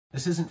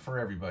this isn't for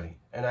everybody,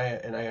 and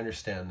I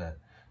understand that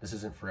this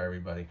isn't for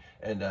everybody,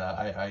 and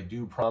I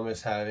do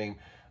promise having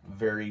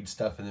varied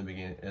stuff in the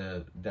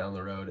beginning, down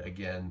the road.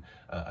 Again,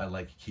 I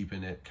like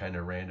keeping it kind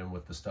of random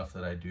with the stuff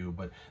that I do,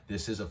 but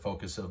this is a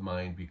focus of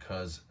mine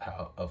because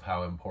of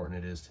how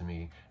important it is to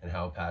me and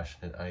how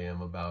passionate I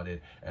am about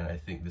it. And I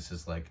think this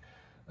is like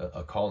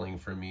a calling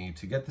for me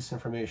to get this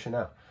information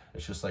out.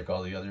 It's just like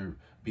all the other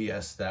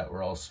BS that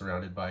we're all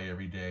surrounded by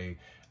every day,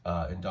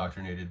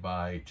 indoctrinated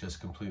by, just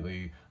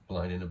completely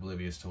blind and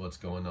oblivious to what's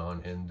going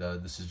on. And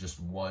this is just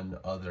one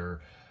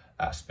other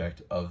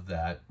aspect of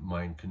that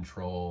mind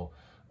control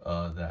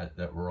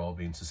that we're all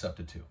being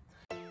susceptible to.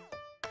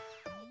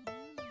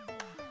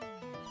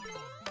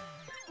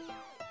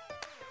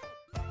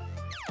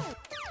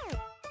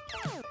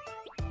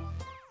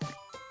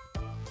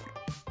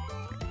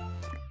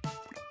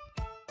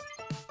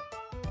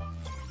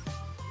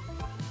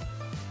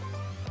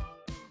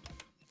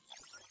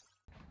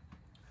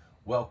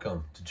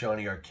 Welcome to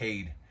Johnny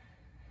Arkade.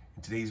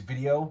 In today's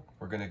video,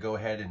 we're going to go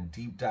ahead and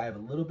deep dive a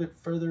little bit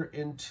further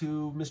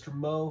into Mr.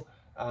 Mo.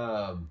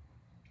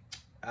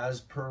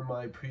 As per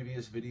my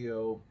previous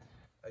video,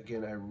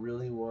 again, I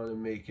really want to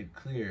make it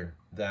clear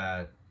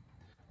that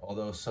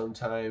although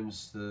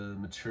sometimes the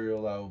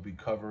material I will be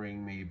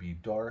covering may be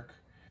dark,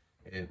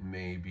 it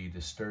may be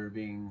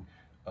disturbing,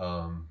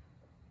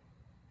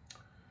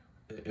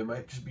 it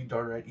might just be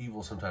downright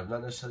evil sometimes,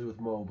 not necessarily with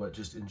Mo, but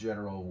just in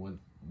general with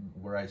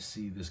where I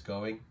see this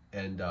going.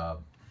 And I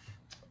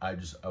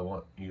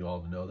want you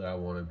all to know that I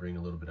want to bring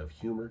a little bit of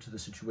humor to the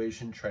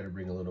situation, try to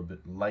bring a little bit,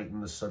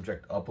 lighten the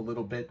subject up a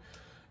little bit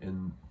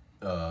in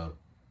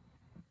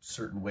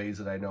certain ways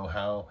that I know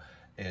how,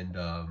 and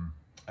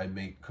I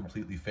may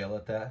completely fail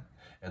at that,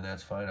 and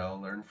that's fine. I'll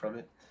learn from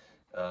it.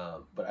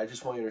 But I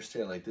just want you to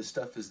understand, like, this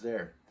stuff is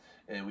there,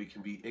 and we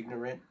can be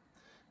ignorant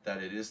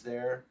that it is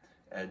there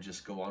and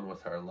just go on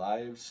with our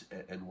lives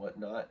and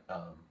whatnot,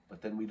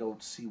 but then we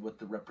don't see what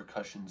the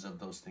repercussions of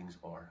those things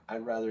are.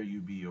 I'd rather you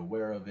be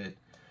aware of it,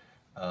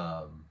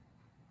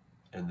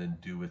 and then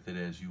do with it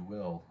as you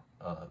will.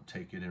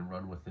 Take it and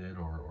run with it,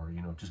 or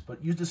you know,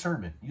 but use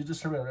discernment. Use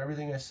discernment on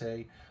everything I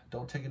say.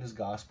 Don't take it as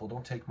gospel.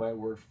 Don't take my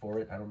word for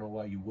it. I don't know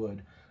why you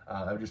would.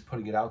 I'm just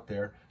putting it out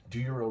there. Do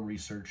your own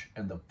research,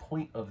 and the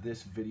point of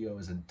this video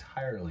is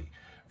entirely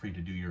for you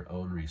to do your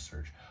own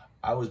research.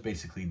 I was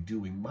basically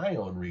doing my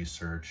own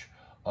research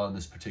on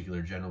this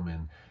particular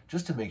gentleman,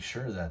 just to make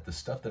sure that the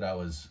stuff that I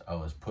was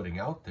putting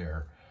out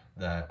there,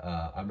 that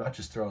I'm not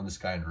just throwing this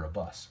guy under a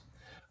bus.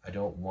 I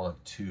don't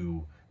want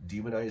to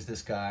demonize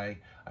this guy.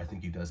 I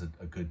think he does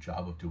a good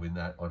job of doing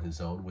that on his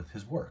own with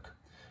his work.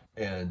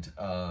 And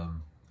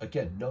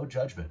again, no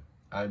judgment.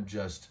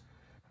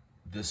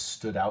 This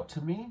stood out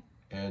to me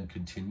and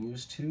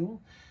continues to,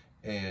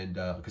 and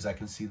because I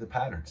can see the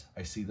patterns.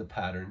 I see the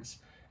patterns,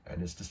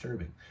 and it's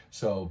disturbing.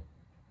 So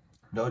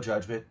no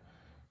judgment,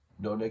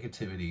 no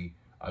negativity.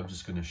 I'm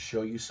just going to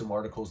show you some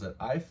articles that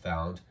I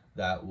found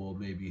that will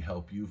maybe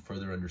help you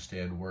further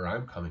understand where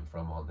I'm coming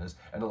from on this.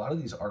 And a lot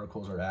of these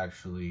articles are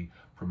actually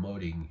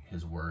promoting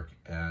his work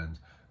and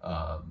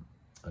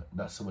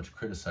not so much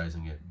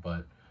criticizing it,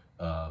 but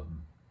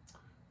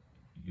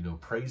you know,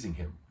 praising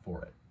him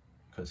for it,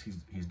 because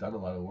he's done a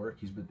lot of work.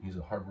 He's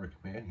a hard-working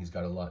man. He's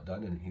got a lot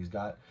done, and he's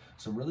got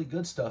some really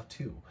good stuff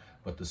too.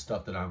 But the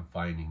stuff that I'm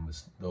finding,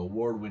 the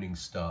award-winning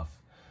stuff,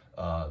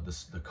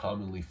 the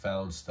commonly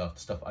found stuff, the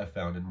stuff I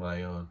found in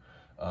my own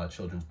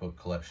children's book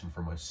collection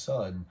for my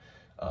son,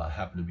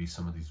 happen to be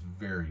some of these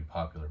very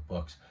popular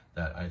books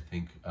that I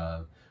think,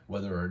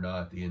 whether or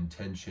not the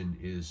intention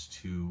is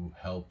to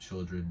help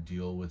children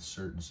deal with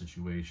certain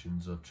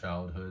situations of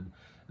childhood,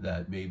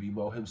 that maybe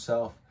Mo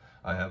himself,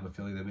 I have a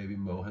feeling that maybe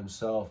Mo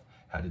himself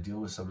had to deal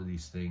with some of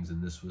these things,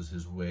 and this was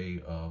his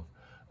way of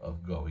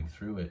going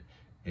through it,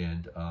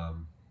 and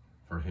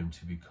for him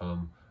to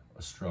become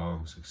a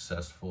strong,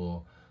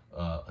 successful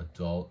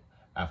adult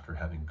after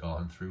having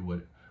gone through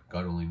what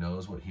God only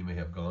knows what he may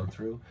have gone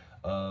through.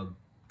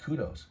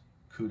 Kudos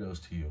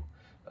to you.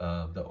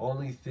 The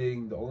only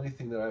thing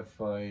that I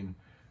find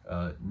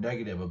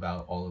negative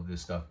about all of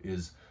this stuff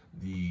is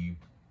the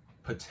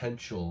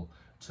potential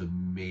to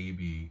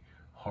maybe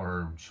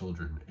harm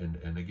children.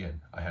 And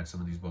again, I had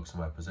some of these books in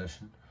my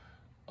possession,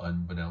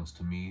 unbeknownst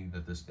to me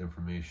that this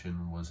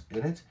information was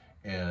in it,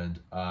 and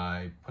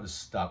I put a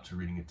stop to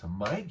reading it to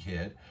my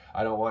kid.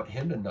 I don't want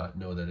him to not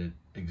know that it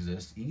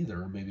exists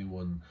either. Maybe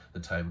when the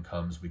time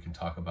comes, we can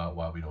talk about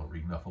why we don't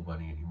read Knuffle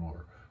Bunny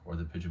anymore or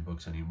the Pigeon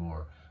books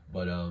anymore.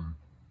 But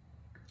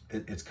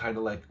it's kind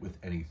of like with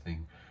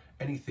anything.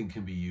 Anything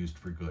can be used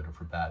for good or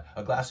for bad.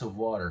 A glass of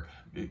water,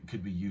 it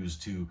could be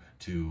used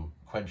to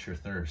quench your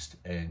thirst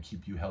and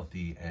keep you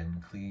healthy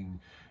and clean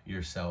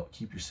yourself,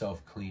 keep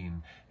yourself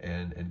clean,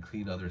 and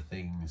clean other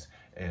things,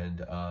 and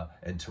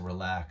to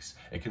relax.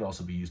 It can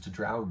also be used to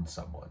drown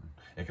someone.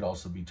 It can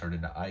also be turned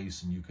into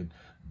ice, and you could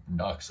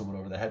knock someone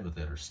over the head with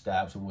it or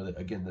stab someone with it.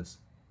 Again, that's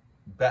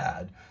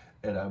bad,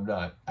 and I'm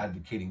not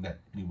advocating that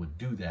anyone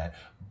do that,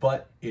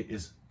 but it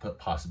is a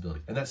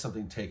possibility, and that's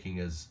something taking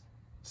as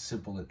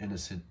simple and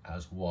innocent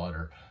as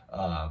water.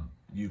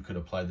 you could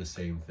apply the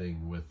same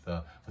thing with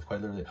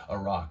quite literally a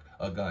rock,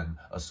 a gun,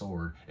 a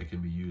sword. It can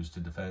be used to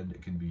defend.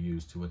 It can be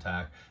used to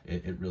attack.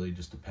 It really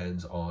just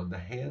depends on the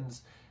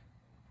hands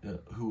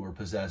who are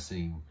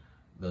possessing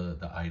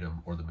the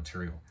item or the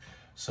material.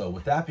 So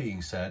with that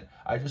being said,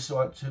 I just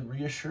want to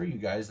reassure you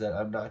guys that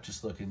I'm not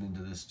just looking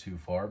into this too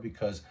far,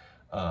 because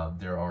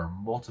there are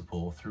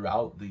multiple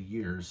throughout the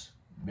years,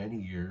 many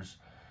years,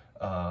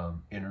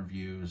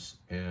 interviews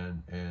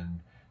and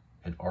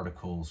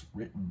articles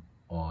written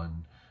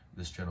on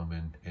this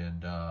gentleman,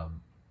 and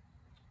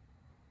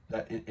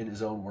that in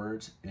his own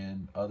words,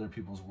 in other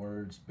people's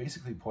words,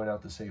 basically point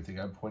out the same thing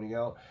I'm pointing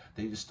out.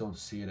 They just don't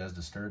see it as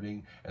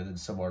disturbing, and then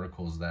some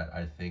articles that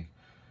I think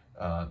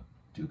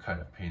do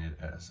kind of paint it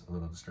as a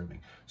little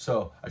disturbing.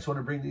 So I just want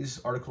to bring these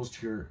articles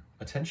to your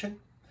attention.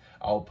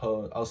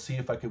 I'll see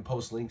if I can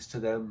post links to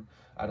them.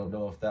 I don't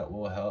know if that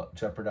will help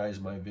jeopardize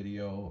my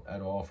video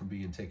at all from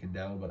being taken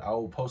down, but I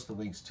will post the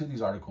links to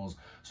these articles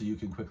so you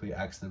can quickly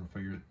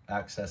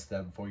access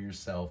them for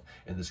yourself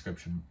in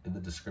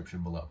the description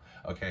below.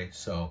 Okay,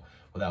 so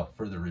without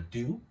further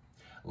ado,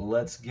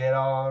 let's get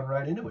on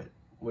right into it.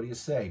 What do you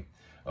say?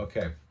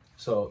 Okay,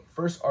 so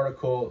first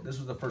article, this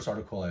was the first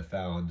article I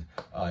found.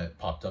 It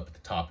popped up at the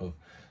top of,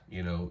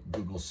 you know,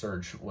 Google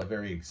search.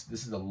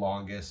 This is the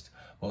longest,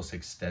 most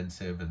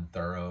extensive and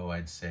thorough,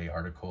 I'd say,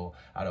 article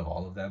out of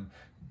all of them,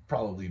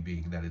 probably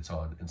being that it's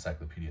on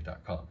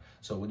encyclopedia.com.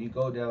 So when you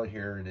go down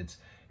here, and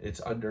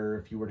it's under,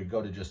 if you were to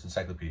go to just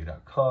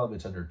encyclopedia.com,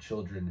 it's under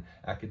children,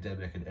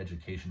 academic and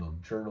educational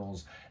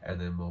journals, and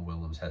then Mo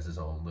WIllems has his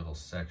own little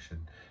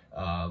section.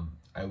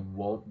 I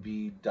won't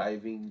be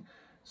diving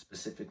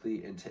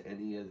specifically into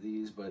any of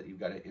these, but you've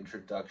got an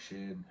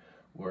introduction,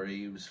 where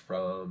he was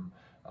from,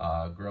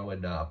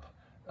 growing up.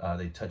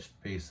 They touched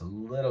base a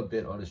little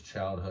bit on his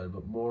childhood,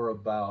 but more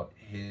about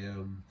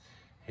him,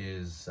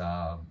 his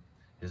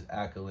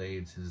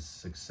accolades, his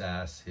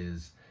success,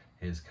 his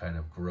kind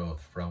of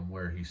growth from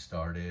where he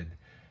started,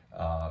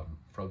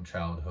 from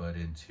childhood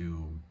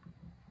into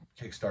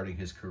kickstarting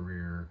his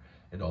career,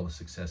 and all the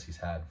success he's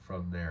had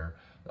from there.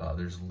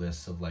 There's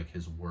lists of like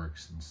his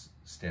works and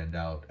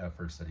standout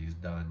efforts that he's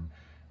done,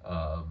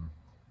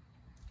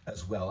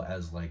 as well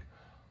as like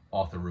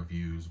author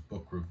reviews,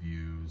 book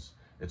reviews.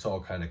 It's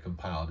all kind of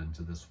compiled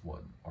into this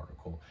one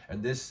article.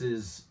 And this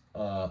is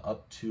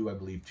up to, I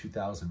believe,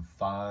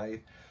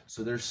 2005.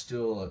 So there's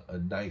still a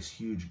nice,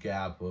 huge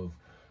gap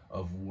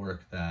of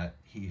work that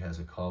he has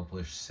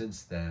accomplished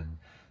since then,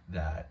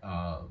 that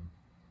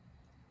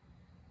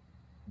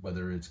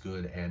whether it's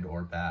good and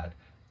or bad,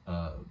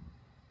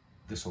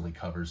 this only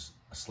covers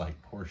a slight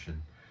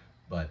portion,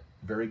 but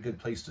very good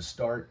place to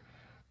start.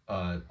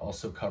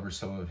 Also covers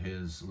some of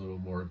his little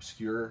more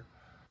obscure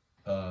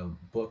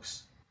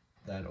books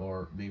that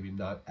are maybe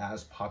not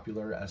as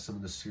popular as some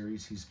of the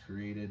series he's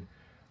created.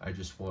 I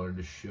just wanted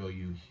to show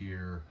you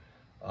here.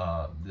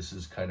 This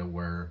is kind of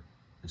where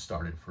it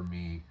started for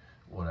me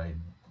when I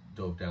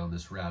dove down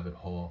this rabbit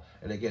hole.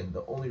 And again,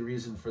 the only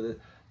reason for this,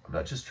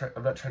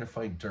 I'm not trying to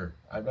find dirt.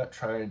 I'm not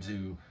trying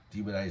to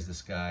demonize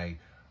this guy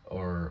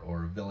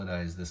or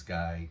villainize this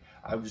guy.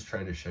 I'm just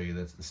trying to show you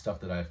that the stuff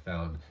that I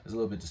found is a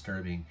little bit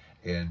disturbing,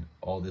 and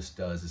all this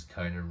does is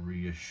kind of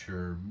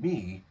reassure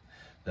me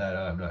that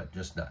I'm not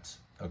just nuts.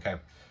 Okay,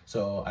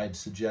 so I'd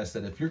suggest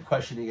that if you're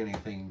questioning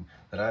anything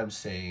that I'm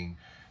saying,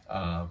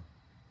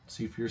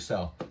 see for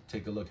yourself.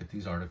 Take a look at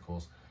these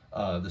articles.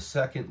 The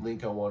second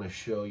link I want to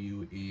show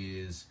you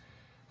is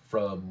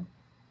from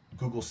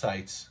Google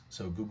Sites.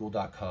 So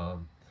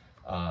google.com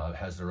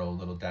has their own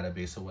little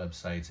database of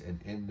websites, and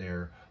in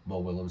there,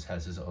 Mo WIllems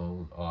has his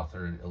own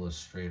author and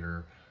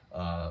illustrator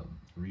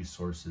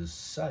resources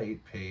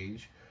site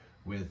page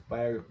with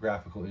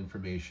biographical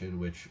information,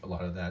 which a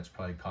lot of that's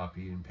probably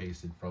copied and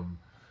pasted from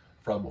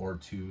or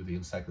to the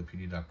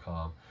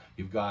encyclopedia.com.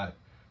 You've got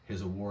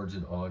his awards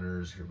and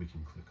honors. Here, we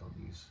can click on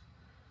these.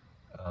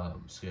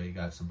 So yeah, you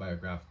got some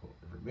biographical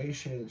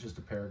information. It's just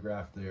a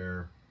paragraph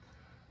there.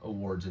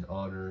 Awards and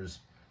honors.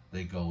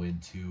 They go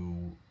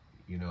into,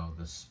 you know,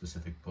 the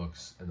specific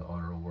books and the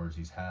honor awards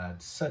he's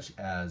had, such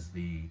as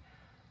the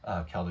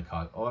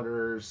Caldecott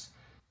honors.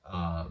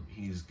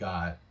 He's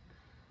got,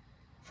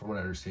 from what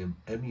I understand,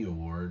 Emmy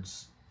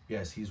awards.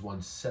 Yes, he's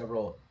won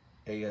several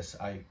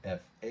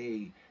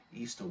ASIFA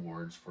East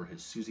awards for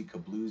his Susie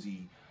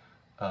Kabloozy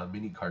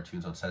mini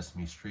cartoons on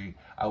Sesame Street.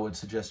 I would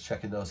suggest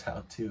checking those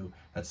out too.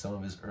 That's some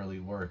of his early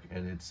work,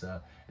 and it's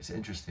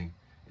interesting.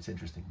 It's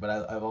interesting.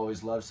 But I've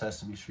always loved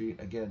Sesame Street.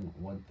 Again,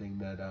 one thing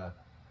that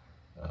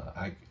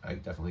I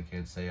definitely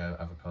can't say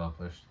I've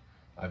accomplished.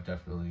 I've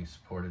definitely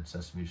supported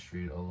Sesame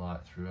Street a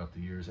lot throughout the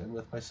years, and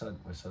with my son.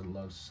 My son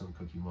loves some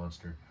Cookie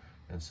Monster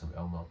and some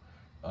Elmo.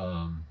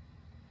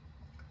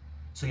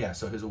 So yeah,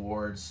 so his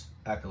awards,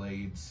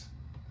 accolades,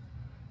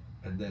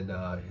 and then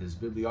his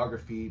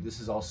bibliography. This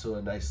is also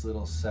a nice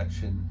little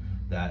section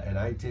that, and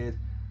I did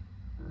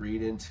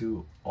read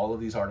into all of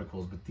these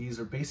articles, but these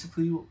are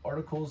basically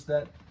articles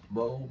that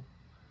Mo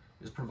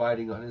is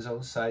providing on his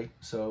own site.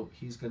 So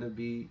he's going to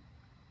be,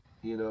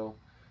 you know,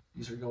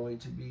 these are going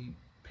to be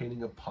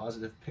painting a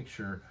positive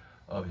picture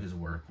of his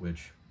work,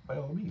 which by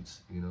all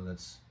means, you know,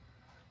 that's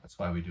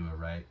why we do it,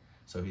 right?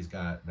 So he's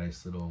got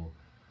nice little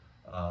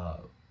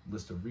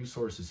list of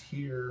resources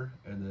here,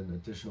 and then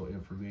additional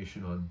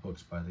information on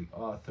books by the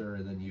author,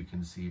 and then you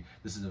can see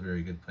this is a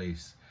very good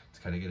place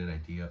to kind of get an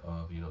idea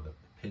of, you know, the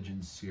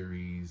Pigeon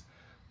series,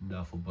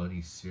 Nuffle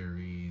Bunny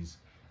series,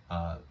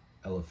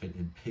 Elephant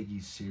and Piggy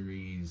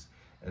series,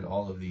 and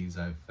all of these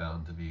I've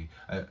found to be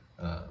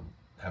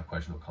have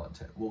questionable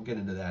content. We'll get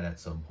into that at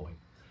some point.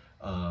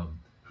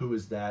 Who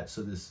is that?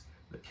 So this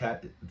the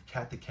cat,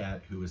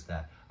 who is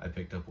that? I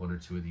picked up 1 or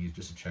 2 of these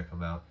just to check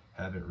them out.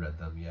 Haven't read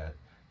them yet.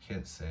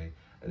 Can't say.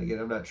 And again,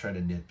 I'm not trying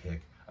to nitpick.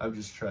 I'm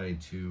just trying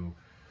to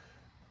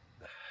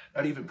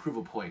not even prove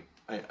a point.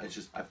 I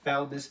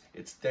found this.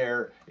 It's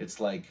there. It's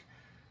like,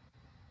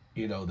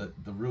 you know,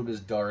 the room is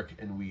dark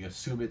and we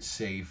assume it's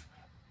safe.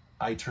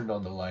 I turned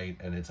on the light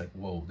and it's like,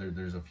 whoa,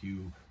 there's a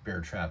few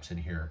bear traps in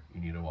here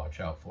you need to watch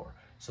out for.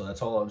 So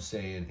that's all I'm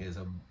saying is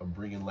I'm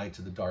bringing light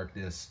to the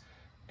darkness.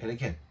 And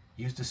again,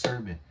 use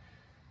discernment.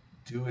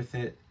 Do with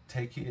it,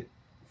 take it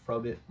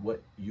from it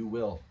what you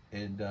will.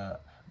 And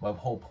my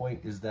whole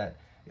point is that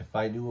if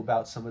I knew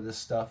about some of this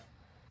stuff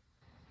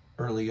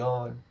early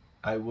on,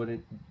 I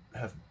wouldn't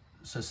have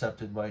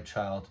susceptible my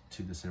child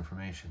to this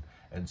information.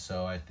 And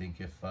so I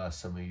think if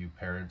some of you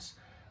parents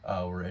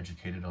were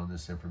educated on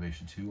this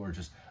information too, or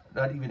just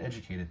not even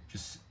educated,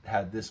 just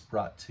had this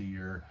brought to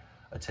your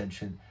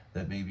attention,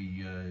 that maybe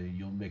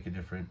you'll make a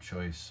different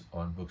choice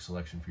on book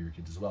selection for your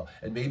kids as well.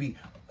 And maybe,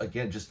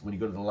 again, just when you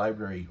go to the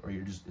library, or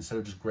you're just, instead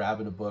of just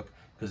grabbing a book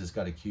because it's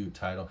got a cute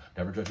title,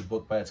 never judge a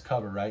book by its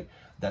cover, right?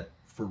 That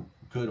for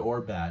good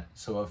or bad.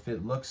 So if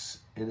it looks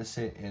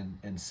innocent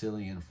and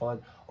silly and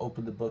fun,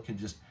 open the book and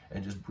just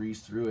breeze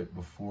through it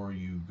before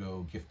you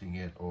go gifting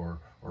it or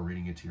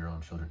reading it to your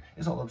own children.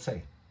 Is all I'm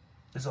saying.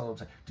 Is all I'm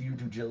saying. Do your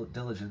due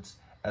diligence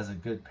as a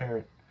good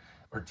parent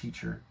or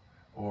teacher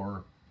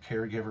or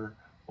caregiver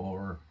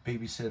or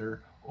babysitter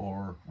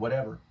or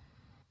whatever,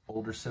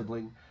 older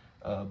sibling,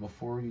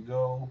 before you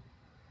go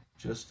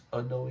just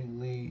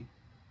unknowingly,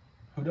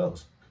 who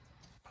knows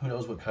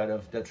what kind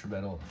of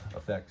detrimental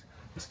effect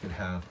this can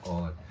have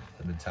on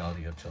the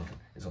mentality of children,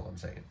 is all I'm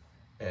saying.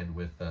 And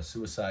with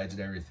suicides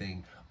and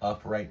everything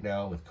up right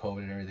now with COVID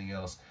and everything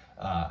else,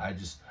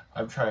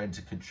 I'm trying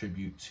to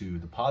contribute to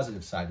the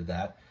positive side of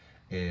that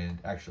and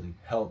actually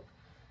help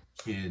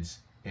kids.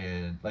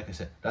 And like I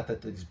said, not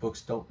that these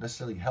books don't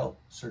necessarily help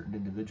certain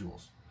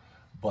individuals,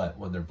 but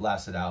when they're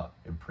blasted out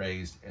and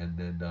praised, and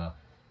then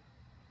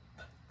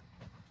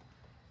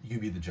you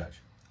be the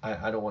judge.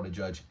 I don't want to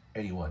judge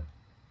anyone.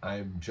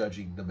 I'm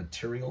judging the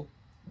material,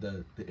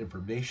 the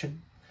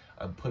information.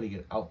 I'm putting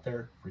it out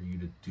there for you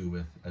to do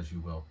with as you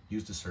will.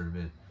 Use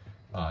discernment.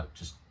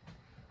 Just,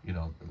 you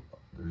know,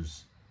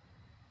 there's,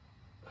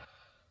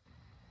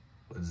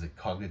 what is it,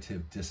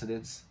 cognitive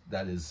dissonance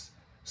that is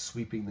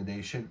sweeping the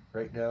nation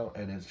right now,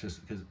 and it's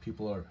just because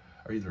people are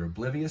either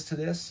oblivious to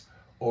this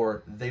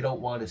or they don't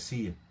want to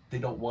see it. They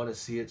don't want to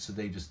see it, so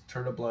they just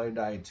turn a blind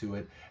eye to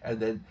it, and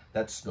then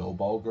that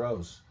snowball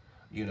grows,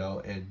 you know,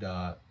 and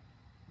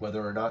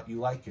whether or not you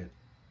like it.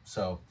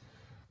 So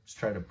just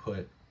trying to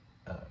put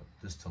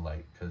this to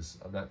light, because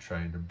I'm not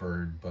trying to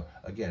burn, but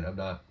again, I'm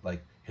not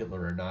like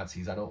Hitler or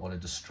Nazis. I don't want to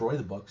destroy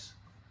the books.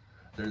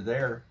 They're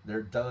there,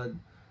 they're done.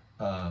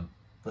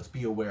 Let's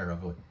be aware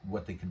of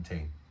what they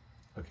contain,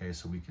 okay,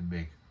 so we can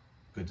make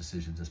good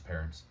decisions as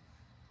parents.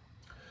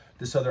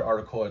 This other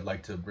article I'd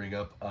like to bring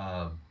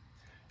up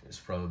is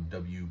from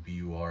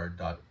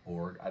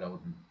wbur.org.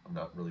 I'm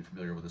not really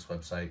familiar with this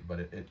website, but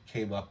it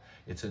came up.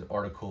 It's an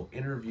article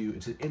interview.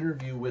 It's an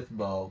interview with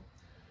Mo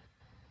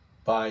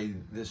by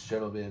this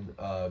gentleman,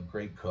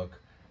 Greg Cook,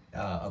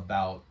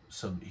 about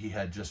he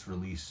had just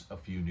released a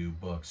few new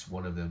books,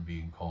 one of them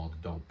being called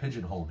Don't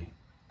Pigeonhole Me,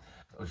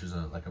 which is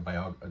an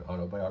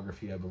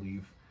autobiography, I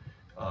believe.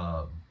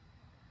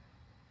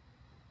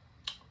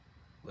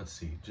 Let's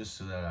see, just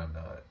so that I'm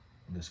not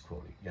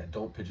misquoting. Yeah,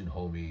 Don't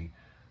Pigeonhole Me,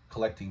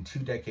 collecting 2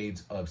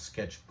 decades of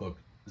sketchbook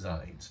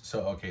designs.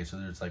 So, okay, so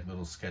there's like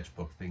little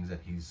sketchbook things that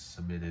he's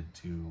submitted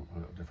to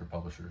different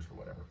publishers or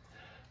whatever.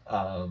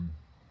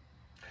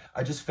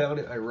 I just found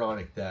it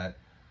ironic that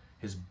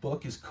his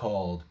book is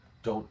called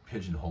Don't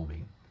Pigeonhole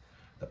Me.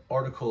 The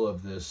article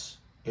of this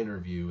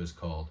interview is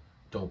called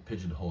Don't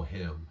Pigeonhole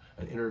Him,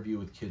 an interview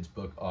with kids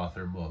book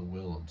author Mo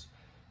WIllems.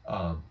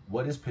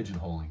 What is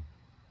pigeonholing?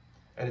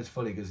 And it's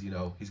funny because, you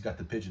know, he's got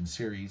the Pigeon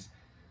series.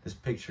 This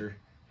picture,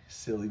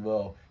 silly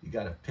Mo, you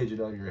got a pigeon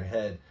on your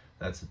head.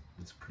 It's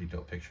a pretty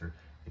dope picture,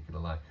 ain't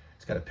gonna lie.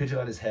 He's got a pigeon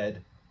on his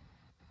head.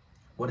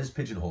 What is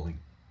pigeonholing?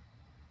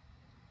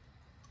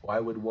 Why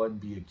would one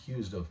be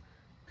accused of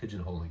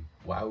pigeonholing?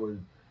 Why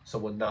would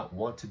someone not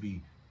want to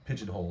be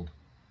pigeonholed?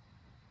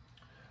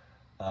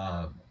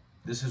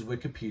 This is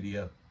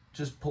Wikipedia,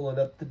 just pulling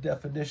up the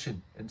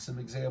definition and some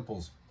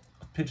examples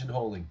of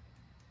pigeonholing.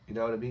 You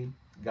know what I mean?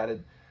 Got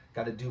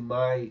to do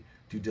my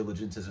due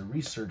diligence as a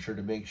researcher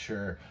to make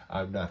sure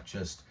I'm not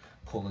just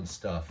pulling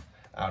stuff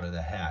out of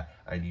the hat.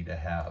 I need to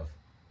have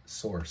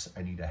source.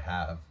 I need to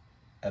have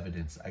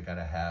evidence. I got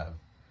to have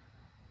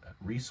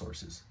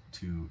resources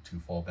to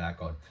fall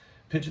back on.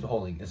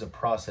 Pigeonholing is a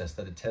process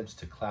that attempts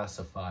to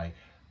classify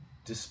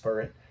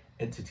disparate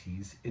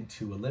entities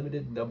into a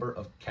limited number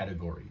of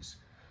categories,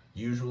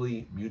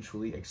 usually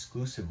mutually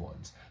exclusive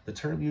ones. The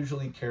term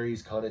usually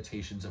carries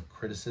connotations of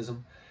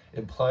criticism,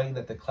 implying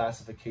that the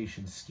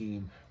classification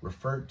scheme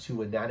referred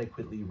to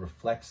inadequately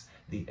reflects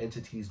the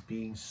entities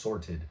being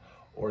sorted,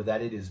 or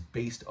that it is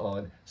based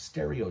on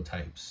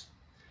stereotypes.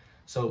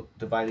 So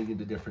dividing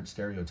into different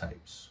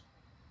stereotypes.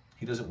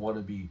 He doesn't want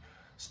to be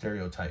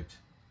stereotyped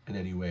in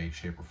any way,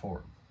 shape, or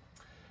form.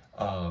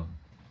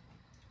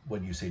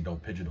 When you say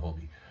don't pigeonhole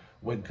me.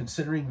 When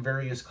considering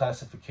various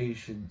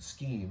classification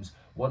schemes,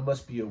 one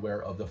must be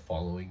aware of the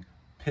following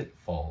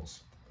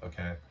pitfalls,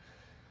 okay?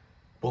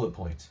 Bullet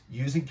points.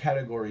 Using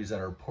categories that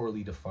are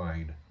poorly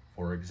defined,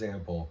 for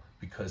example,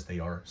 because they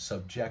are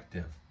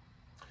subjective.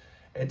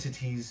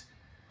 Entities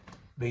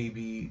may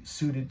be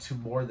suited to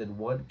more than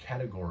one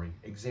category.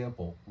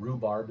 Example,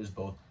 rhubarb is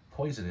both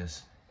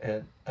poisonous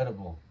and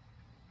edible.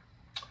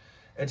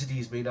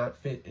 Entities may not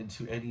fit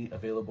into any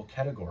available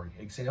category.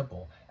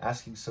 Example,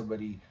 asking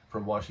somebody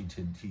from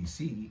Washington,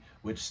 D.C.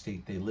 which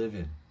state they live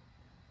in.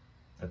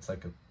 That's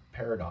like a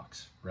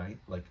paradox, right?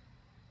 Like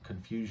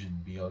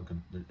confusion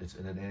beyond, it's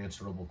an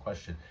unanswerable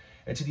question.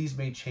 Entities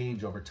may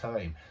change over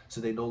time,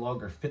 so they no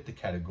longer fit the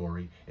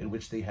category in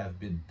which they have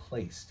been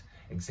placed.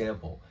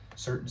 Example,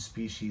 certain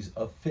species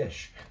of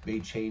fish may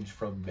change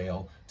from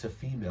male to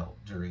female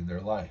during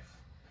their life.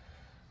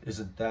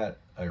 Isn't that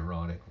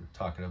ironic? We're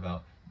talking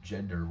about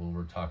gender when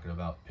we're talking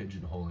about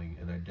pigeonholing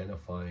and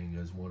identifying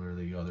as one or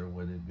the other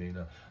when it may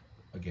not.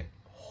 Again,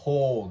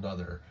 whole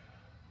nother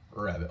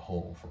rabbit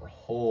hole for a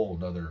whole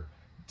nother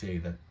day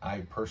that I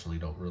personally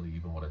don't really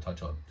even want to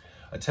touch on.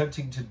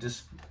 Attempting to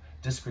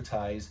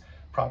discretize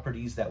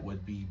properties that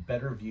would be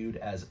better viewed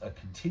as a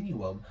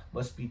continuum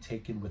must be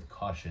taken with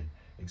caution.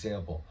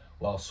 Example,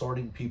 while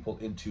sorting people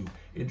into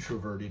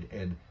introverted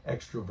and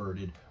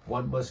extroverted,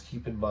 one must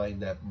keep in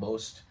mind that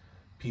most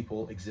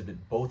people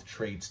exhibit both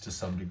traits to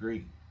some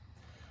degree.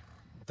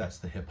 That's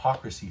the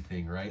hypocrisy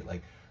thing, right?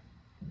 Like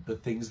the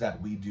things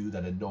that we do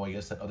that annoy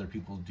us that other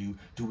people do,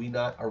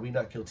 are we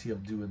not guilty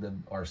of doing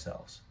them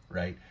ourselves,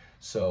 right?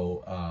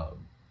 So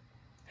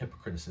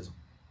hypocriticism.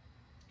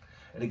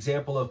 An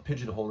example of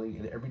pigeonholing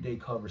in everyday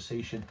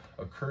conversation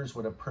occurs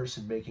when a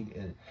person making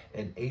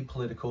an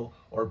apolitical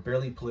or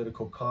barely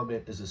political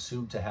comment is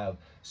assumed to have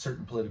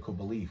certain political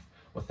belief.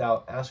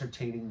 Without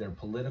ascertaining their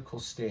political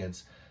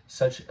stance,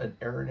 such an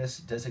erroneous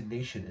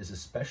designation is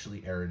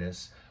especially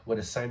erroneous when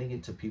assigning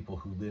it to people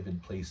who live in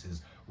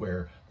places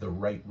where the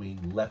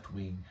right-wing,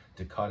 left-wing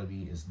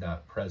dichotomy is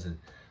not present.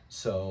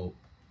 So,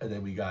 and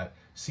then we got,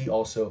 see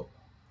also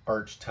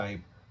archetype,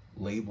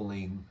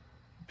 labeling,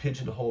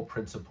 pigeonhole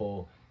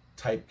principle,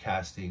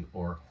 typecasting,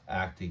 or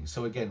acting.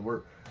 So again,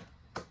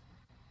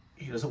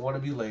 he doesn't want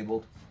to be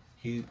labeled.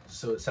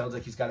 So it sounds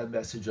like he's got a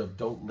message of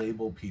don't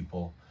label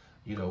people.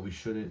 You know, we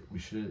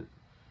shouldn't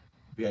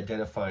be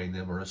identifying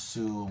them or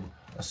assume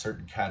a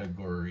certain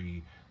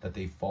category that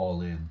they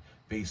fall in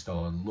based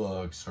on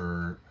looks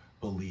or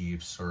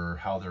beliefs or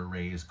how they're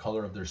raised,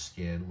 color of their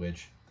skin,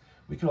 which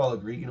we can all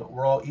agree, you know,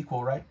 we're all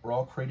equal, right? We're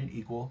all created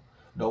equal.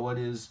 No one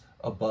is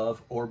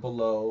above or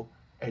below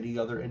any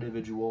other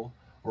individual.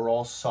 We're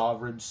all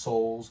sovereign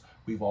souls.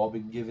 We've all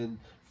been given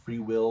free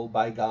will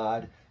by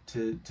God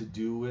to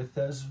do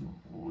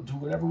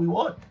whatever we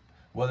want.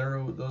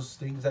 Whether those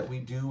things that we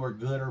do are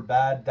good or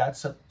bad,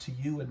 that's up to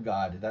you and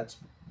God. That's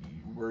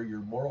where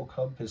your moral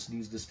compass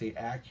needs to stay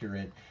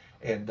accurate,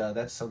 and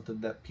that's something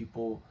that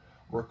people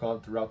work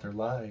on throughout their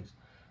lives.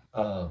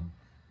 I'm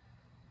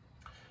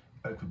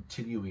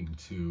continuing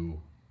to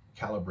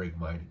calibrate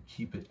mine and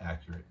keep it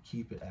accurate.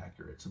 Keep it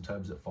accurate.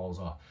 Sometimes it falls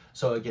off.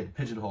 So again,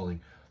 pigeonholing,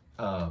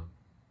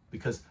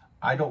 because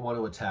I don't want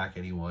to attack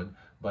anyone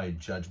by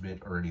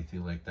judgment or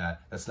anything like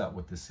that. That's not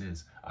what this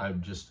is.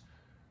 I'm just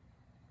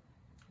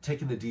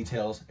taking the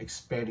details,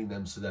 expanding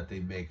them so that they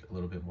make a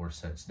little bit more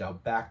sense. Now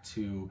back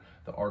to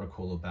the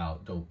article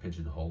about don't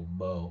pigeonhole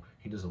Mo.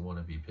 He doesn't want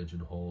to be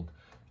pigeonholed.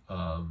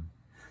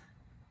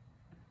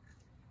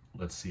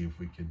 Let's see if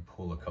we can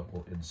pull a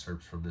couple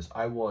inserts from this.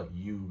 I want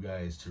you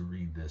guys to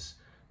read this,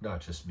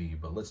 not just me,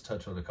 but let's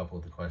touch on a couple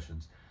of the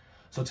questions.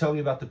 So tell me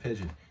about the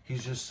pigeon.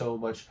 He's just so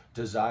much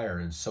desire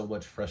and so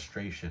much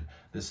frustration.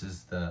 This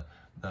is the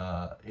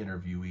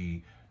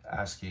interviewer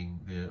asking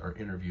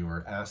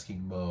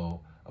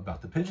Mo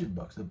about the pigeon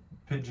books, the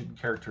pigeon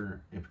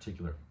character in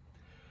particular.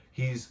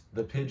 He's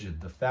the pigeon.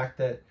 The fact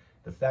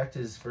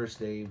is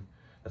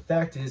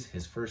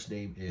his first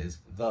name is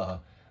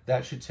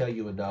that should tell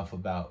you enough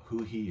about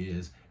who he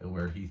is and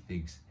where he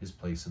thinks his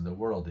place in the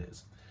world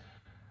is.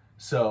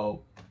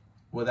 So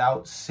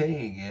without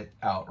saying it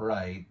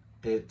outright,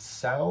 it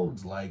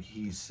sounds like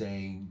he's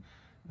saying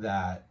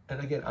that,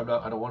 and again, I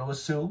don't want to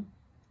assume,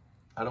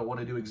 I don't want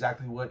to do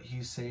exactly what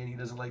he's saying he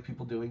doesn't like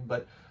people doing,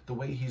 but the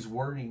way he's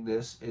wording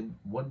this in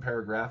one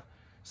paragraph,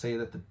 saying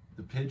that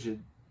the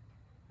pigeon,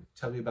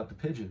 tell me about the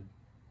pigeon,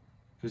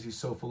 because he's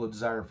so full of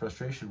desire and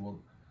frustration. Well,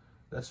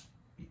 that's,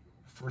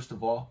 first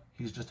of all,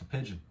 he's just a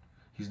pigeon.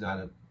 He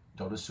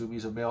Don't assume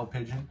he's a male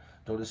pigeon.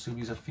 Don't assume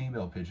he's a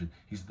female pigeon.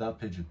 He's the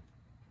pigeon.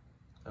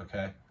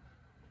 Okay?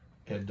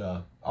 And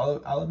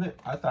I'll admit,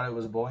 I thought it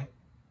was a boy.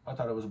 I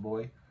thought it was a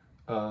boy.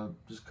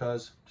 Just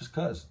cause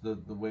the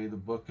way the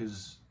book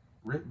is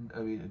written. I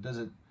mean, it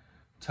doesn't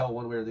tell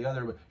one way or the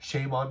other, but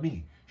shame on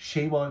me.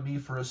 Shame on me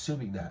for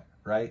assuming that,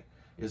 right?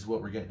 Is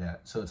what we're getting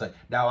at. So it's like,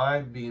 now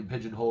I'm being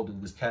pigeonholed in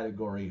this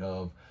category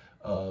of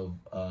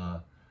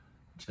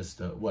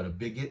just what, a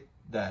bigot,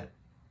 that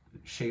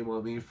shame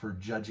on me for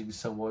judging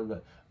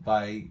someone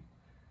by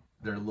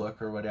their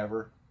look or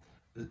whatever.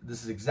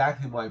 This is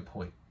exactly my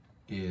point,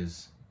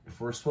 is if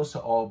we're supposed to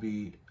all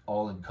be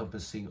all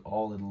encompassing,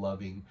 all in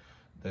loving,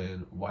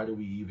 then why do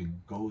we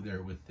even go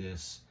there with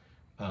this?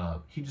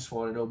 He just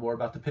wanted to know more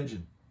about the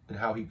pigeon and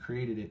how he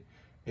created it,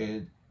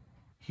 and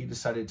he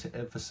decided to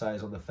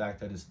emphasize on the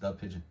fact that it's the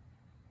pigeon.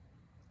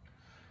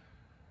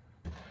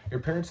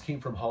 Your parents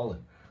came from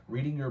Holland.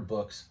 Reading your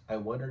books, I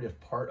wondered if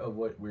part of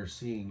what we're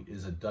seeing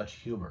is a Dutch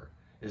humor.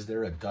 Is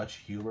there a Dutch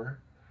humor?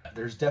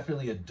 There's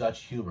definitely a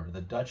Dutch humor.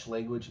 The Dutch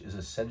language is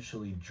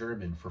essentially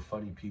German for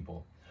funny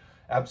people.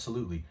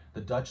 Absolutely. The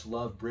Dutch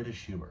love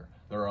British humor.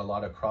 There are a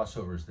lot of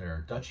crossovers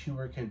there. Dutch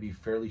humor can be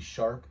fairly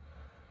sharp.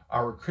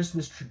 Our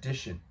Christmas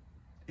tradition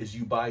is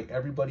you buy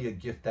everybody a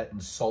gift that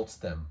insults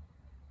them.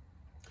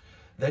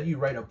 Then you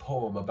write a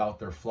poem about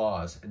their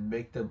flaws and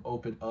make them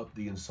open up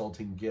the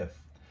insulting gift.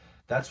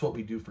 That's what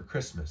we do for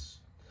Christmas.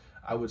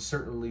 I would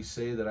certainly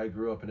say that I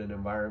grew up in an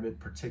environment,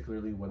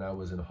 particularly when I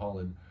was in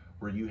Holland,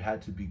 where you had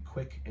to be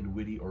quick and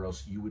witty or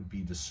else you would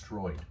be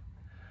destroyed.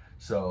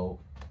 So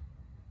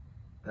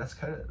that's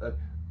kind of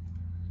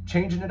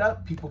changing it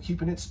up, people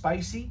keeping it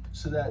spicy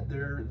so that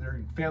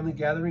their family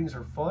gatherings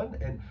are fun.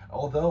 And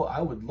although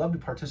I would love to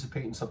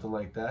participate in something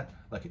like that,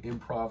 like an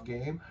improv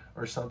game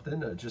or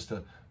something, just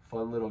a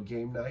fun little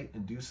game night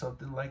and do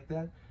something like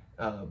that,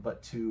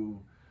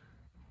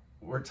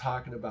 we're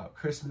talking about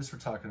Christmas, we're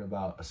talking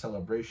about a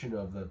celebration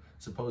of the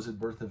supposed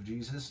birth of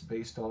Jesus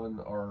based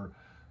on our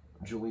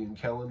Julian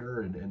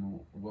calendar and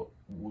what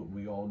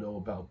we all know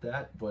about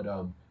that, but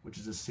which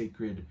is a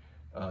sacred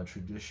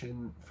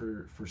tradition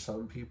for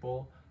some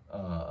people,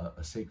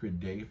 a sacred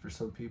day for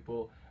some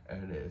people.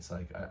 And it's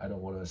like, I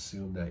don't want to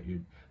assume that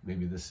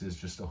maybe this is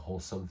just a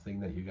wholesome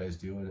thing that you guys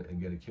do and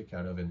get a kick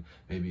out of, and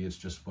maybe it's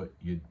just what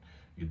you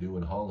do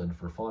in Holland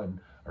for fun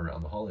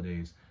around the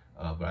holidays.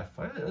 But I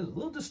find it a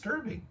little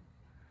disturbing.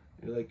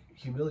 You're like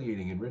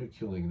humiliating and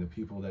ridiculing the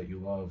people that you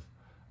love.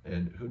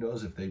 And who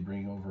knows if they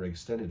bring over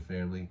extended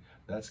family,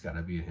 that's got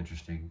to be an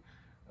interesting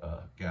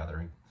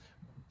gathering.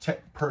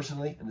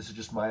 Personally, and this is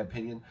just my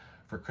opinion,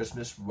 for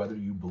Christmas, whether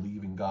you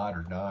believe in God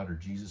or not, or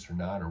Jesus or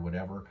not, or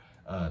whatever,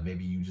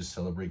 maybe you just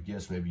celebrate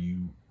gifts, maybe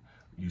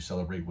you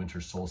celebrate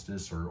winter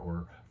solstice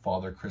or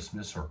Father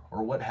Christmas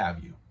or what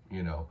have you,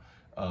 you know.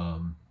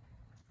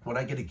 When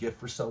I get a gift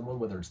for someone,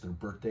 whether it's their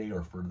birthday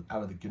or for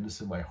out of the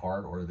goodness of my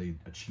heart or they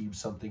achieve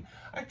something,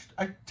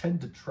 I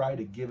tend to try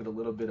to give it a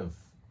little bit of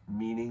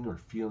meaning or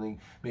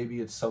feeling. Maybe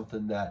it's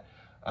something that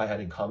I had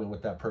in common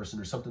with that person,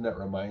 or something that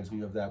reminds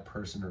me of that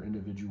person or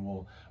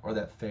individual or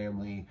that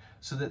family,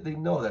 so that they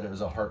know that it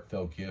was a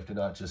heartfelt gift and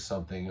not just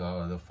something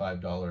the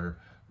 $5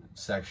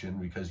 section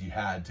because you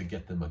had to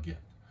get them a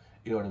gift.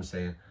 You know what I'm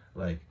saying?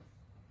 Like,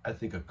 I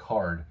think a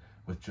card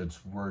with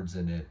just words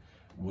in it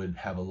would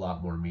have a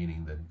lot more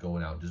meaning than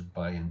going out and just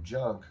buying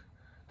junk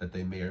that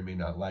they may or may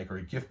not like, or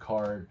a gift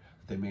card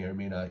that they may or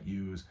may not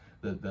use.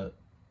 The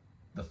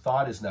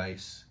thought is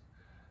nice,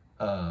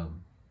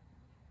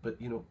 but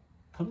you know,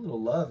 put a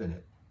little love in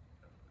it.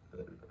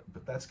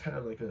 But that's kind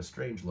of like a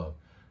strange love.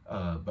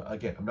 But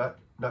again, I'm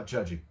not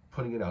judging,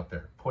 putting it out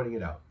there, pointing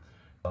it out.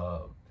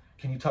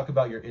 Can you talk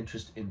about your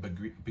interest in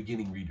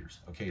beginning readers?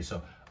 Okay,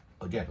 so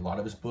again, a lot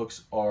of his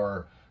books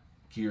are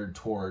geared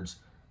towards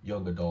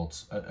young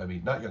adults. I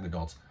mean, not young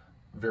adults,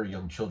 very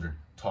young children,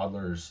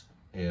 toddlers,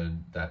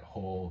 and that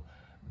whole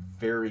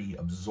very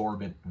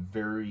absorbent,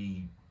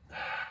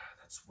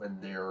 that's when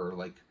they're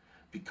like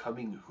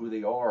becoming who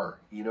they are.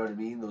 You know what I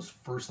mean? Those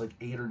first like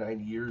 8 or 9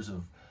 years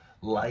of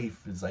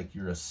life is like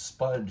you're a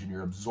sponge and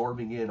you're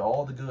absorbing in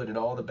all the good and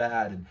all the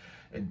bad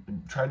and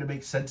trying to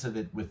make sense of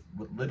it with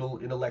what little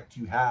intellect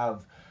you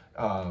have.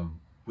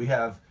 We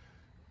have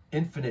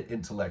infinite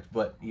intellect,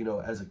 but you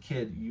know, as a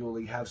kid, you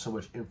only have so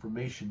much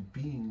information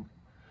being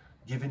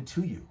given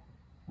to you,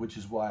 which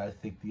is why I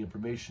think the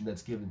information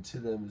that's given to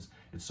them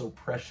it's so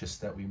precious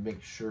that we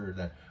make sure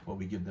that what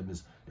we give them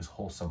is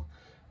wholesome,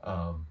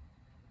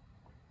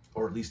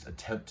 or at least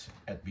attempt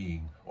at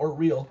being, or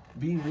real.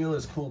 Being real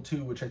is cool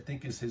too, which I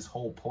think is his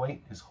whole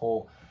point, his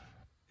whole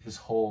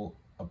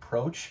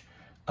approach.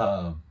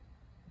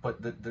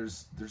 But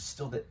there's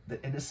still the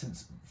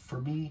innocence. For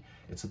me,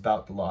 it's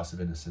about the loss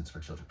of innocence for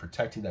children,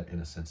 protecting that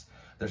innocence.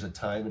 There's a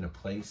time and a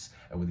place,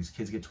 and when these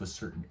kids get to a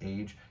certain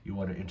age, you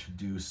want to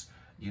introduce,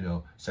 you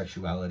know,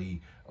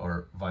 sexuality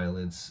or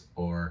violence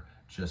or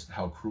just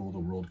how cruel the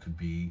world could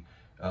be,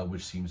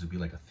 which seems to be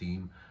like a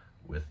theme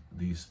with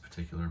these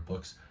particular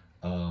books.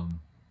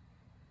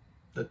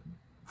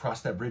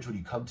 Cross that bridge when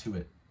you come to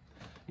it.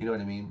 You know what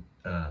I mean?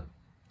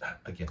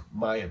 Again,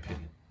 my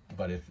opinion.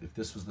 But if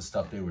this was the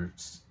stuff they were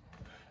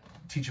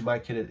teaching my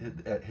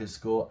kid at his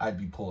school, I'd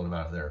be pulling him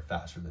out of there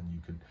faster than you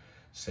could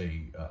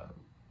say, I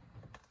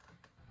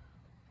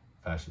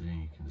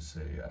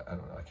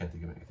don't know, I can't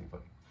think of anything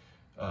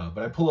funny.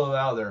 But I pull him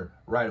out of there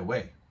right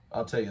away.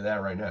 I'll tell you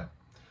that right now.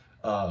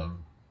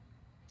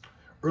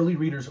 Early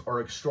readers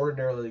are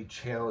extraordinarily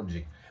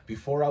challenging.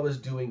 Before I was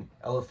doing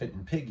Elephant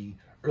and Piggy,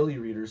 early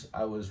readers,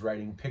 I was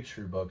writing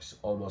picture books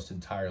almost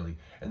entirely.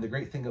 And the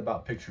great thing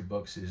about picture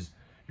books is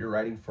you're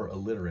writing for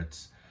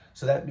illiterates.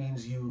 So that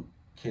means you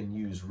can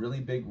use really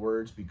big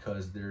words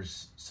because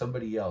there's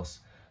somebody else.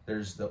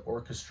 There's the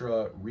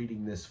orchestra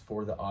reading this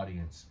for the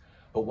audience.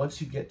 But once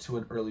you get to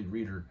an early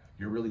reader,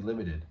 you're really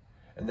limited.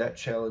 And that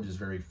challenge is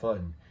very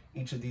fun.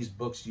 Each of these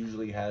books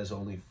usually has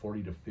only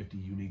 40 to 50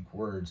 unique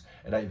words,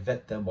 and I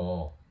vet them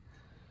all.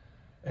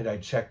 And I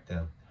check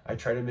them. I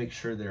try to make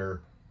sure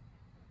they're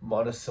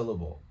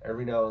monosyllable.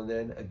 Every now and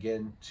then,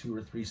 again, 2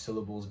 or 3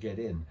 syllables get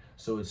in.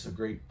 So it's a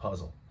great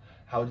puzzle.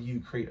 How do you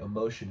create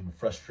emotion and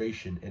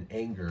frustration and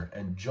anger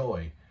and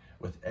joy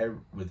with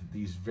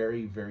these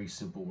very, very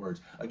simple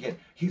words? Again,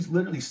 he's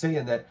literally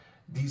saying that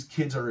these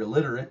kids are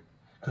illiterate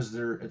because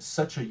they're at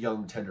such a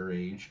young, tender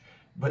age,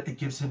 but it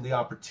gives him the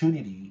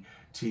opportunity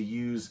to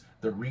use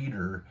the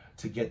reader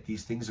to get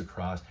these things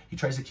across. He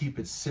tries to keep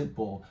it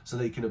simple so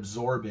they can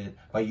absorb it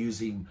by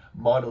using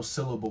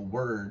monosyllable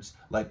words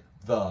like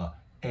the,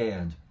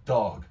 and,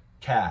 dog,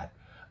 cat,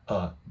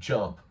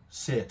 jump,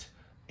 sit,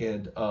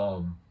 and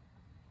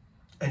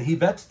he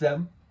vets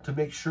them to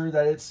make sure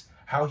that it's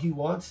how he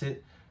wants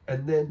it.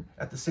 And then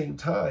at the same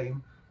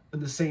time, in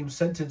the same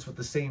sentence with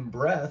the same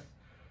breath,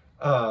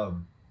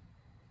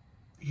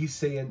 he's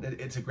saying that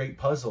it's a great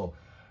puzzle,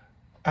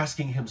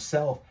 asking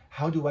himself,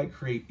 how do I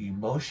create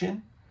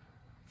emotion,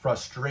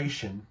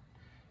 frustration,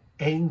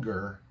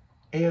 anger,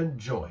 and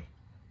joy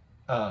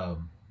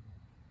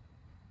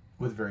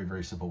with very,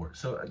 very simple words?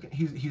 So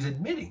he's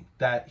admitting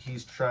that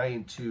he's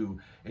trying to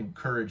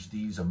encourage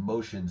these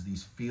emotions,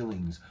 these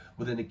feelings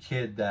within a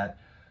kid that,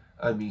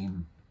 I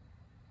mean,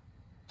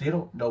 they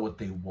don't know what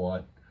they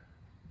want.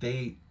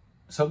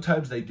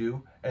 Sometimes they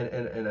do,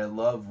 and I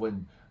love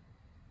when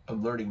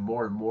I'm learning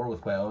more and more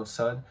with my own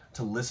son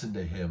to listen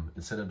to him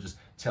instead of just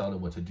telling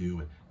him what to do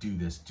and do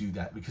this, do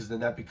that, because then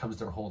that becomes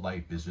their whole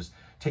life, is just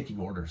taking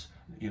orders.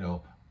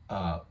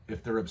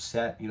 If they're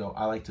upset,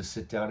 I like to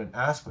sit down and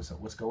ask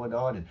myself what's going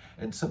on.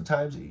 And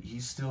sometimes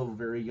he's still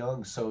very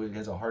young, so he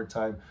has a hard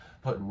time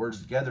putting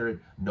words together. And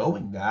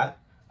knowing that,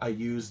 I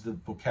use the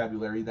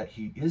vocabulary that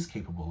he is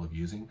capable of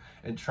using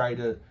and try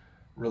to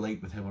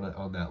relate with him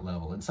on that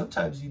level. And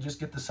sometimes you just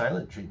get the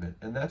silent treatment,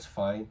 and that's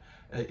fine.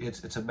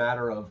 It's a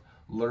matter of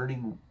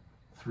learning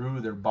through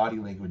their body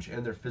language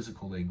and their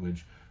physical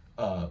language,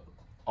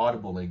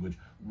 audible language,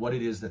 what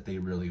it is that they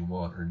really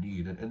want or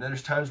need. And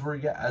there's times where,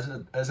 yeah,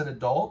 as an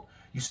adult,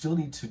 you still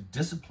need to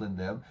discipline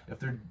them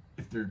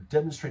if they're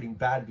demonstrating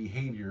bad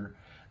behavior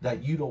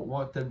that you don't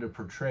want them to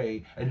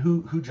portray. And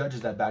who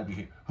judges that bad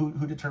behavior?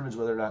 Who determines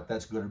whether or not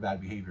that's good or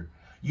bad behavior?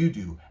 You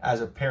do,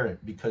 as a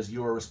parent, because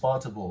you are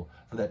responsible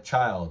for that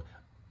child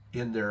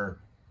in their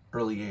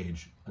early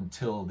age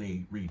until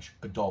they reach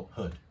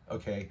adulthood.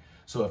 Okay,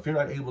 so if you're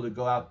not able to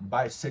go out and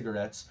buy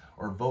cigarettes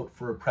or vote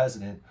for a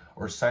president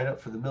or sign up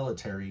for the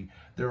military,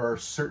 there are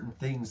certain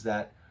things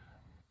that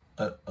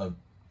a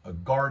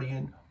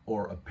guardian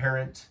or a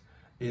parent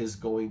is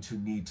going to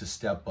need to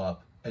step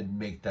up and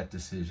make that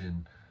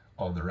decision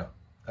on their own.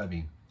 I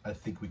mean, I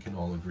think we can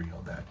all agree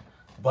on that.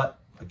 But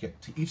again,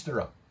 to each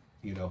their own.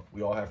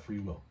 We all have free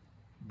will.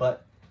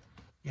 But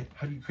yeah,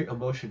 how do you create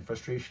emotion,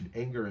 frustration,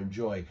 anger, and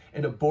joy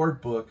in a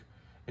board book,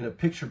 in a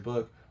picture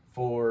book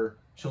for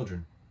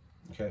children?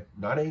 Okay,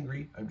 not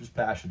angry, I'm just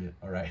passionate,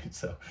 all right?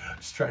 So I'm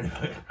just trying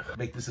to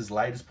make this as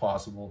light as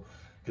possible,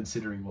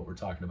 considering what we're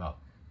talking about.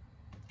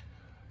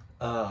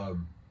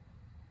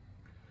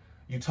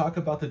 You talk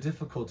about the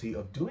difficulty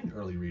of doing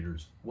early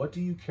readers. What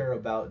do you care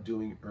about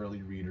doing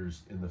early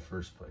readers in the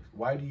first place?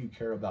 Why do you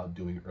care about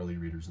doing early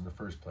readers in the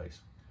first place?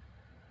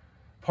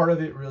 Part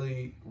of it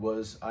really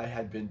was I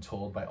had been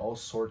told by all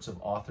sorts of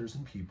authors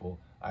and people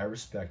I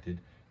respected,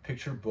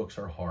 picture books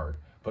are hard,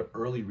 but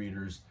early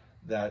readers,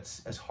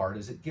 that's as hard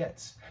as it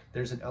gets.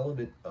 There's an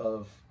element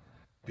of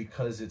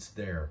because it's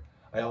there.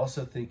 I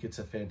also think it's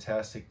a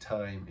fantastic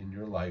time in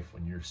your life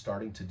when you're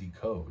starting to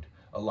decode.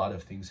 A lot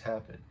of things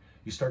happen.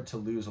 You start to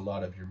lose a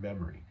lot of your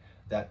memory.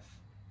 That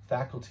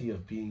faculty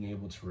of being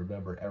able to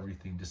remember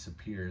everything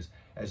disappears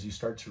as you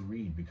start to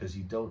read, because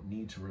you don't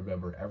need to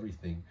remember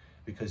everything,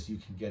 because you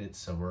can get it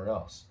somewhere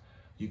else.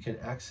 You can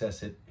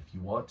access it if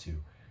you want to.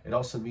 It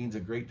also means a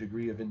great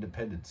degree of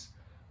independence.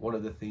 One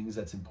of the things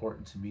that's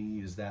important to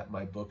me is that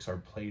my books are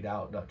played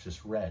out, not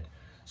just read.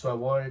 So I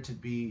wanted it to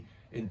be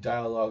in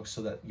dialogue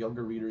so that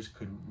younger readers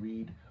could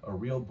read a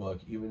real book,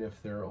 even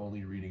if they're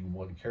only reading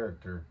one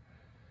character.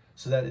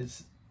 So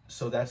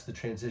that's the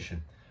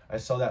transition. I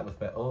saw that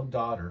with my own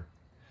daughter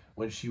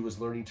when she was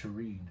learning to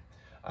read.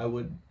 I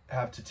would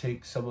have to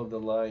take some of the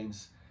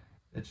lines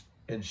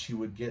and she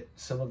would get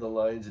some of the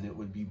lines and it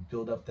would be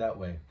built up that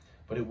way.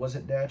 But it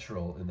wasn't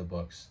natural in the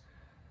books.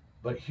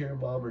 But here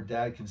mom or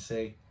dad can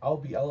say, I'll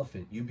be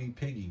elephant, you be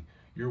piggy.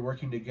 You're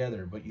working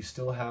together, but you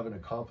still have an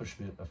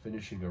accomplishment of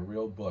finishing a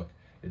real book.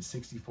 It's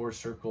 64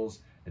 circles,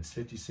 it's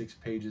 56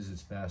 pages,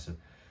 it's massive.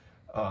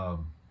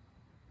 Um,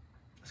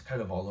 it's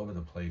kind of all over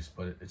the place,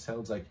 but it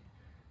sounds like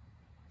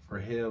for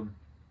him,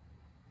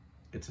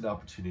 it's an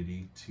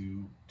opportunity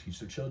to teach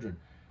their children.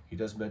 He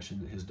does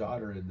mention his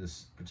daughter in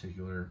this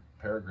particular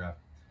paragraph.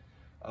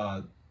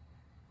 Uh,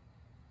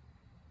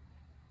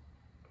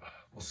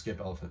 we'll skip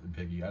Elephant and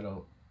Piggy. I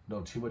don't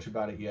know too much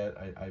about it yet.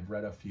 I've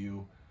read a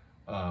few.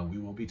 We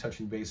will be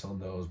touching base on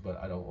those,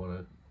 but I don't want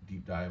to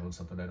deep dive on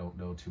something I don't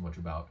know too much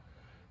about.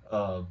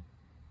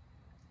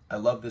 I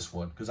love this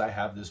one because I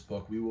have this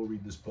book. We will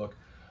read this book.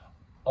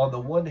 On the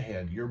one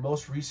hand, your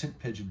most recent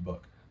pigeon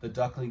book, The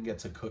Duckling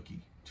Gets a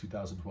Cookie,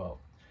 2012,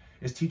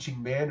 is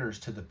teaching manners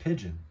to the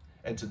pigeon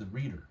and to the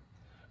reader.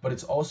 But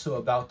it's also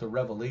about the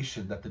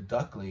revelation that the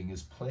duckling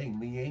is playing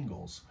the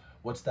angles.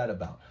 What's that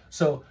about?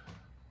 So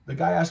the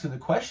guy asking the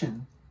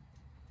question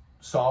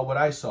saw what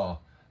I saw,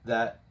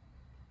 that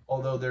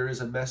although there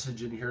is a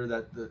message in here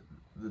that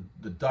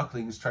the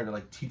duckling is trying to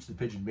like teach the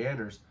pigeon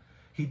manners,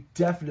 he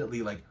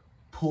definitely like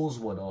pulls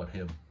one on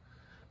him.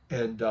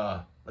 And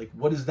like,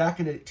 what is that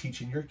going to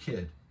teach in your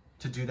kid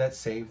to do that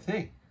same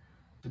thing,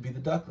 to be the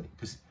duckling?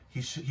 Because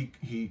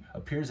he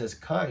appears as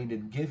kind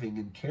and giving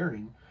and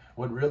caring,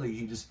 when really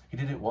he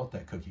didn't want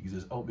that cookie. He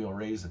says oatmeal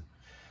raisin.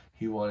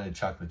 He wanted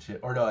chocolate chip,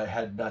 or no, it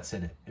had nuts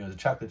in it. It was a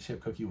chocolate chip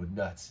cookie with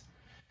nuts.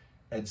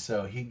 And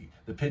so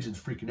the pigeon's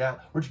freaking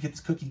out. Where'd you get this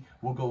cookie?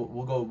 We'll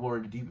go more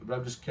into deep, but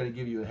I'm just kind of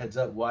giving you a heads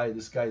up why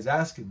this guy's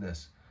asking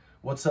this.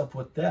 What's up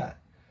with that?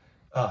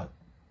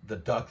 The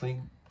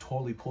duckling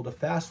totally pulled a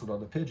fast one on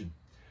the pigeon.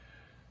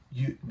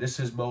 This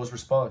is Mo's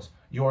response.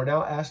 You are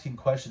now asking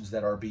questions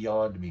that are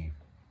beyond me.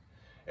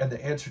 And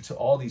the answer to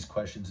all these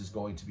questions is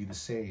going to be the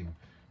same.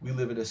 We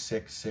live in a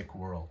sick, sick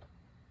world.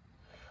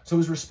 So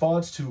his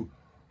response to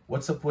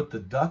what's up with the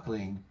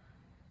duckling,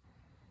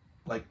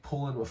 like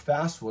pulling a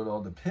fast one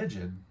on the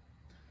pigeon,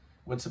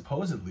 when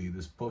supposedly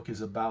this book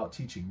is about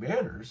teaching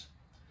manners,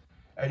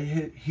 and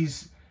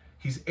he's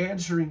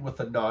answering with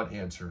a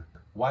non-answer.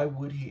 Why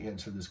would he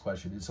answer this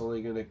question? It's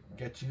only going to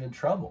get you in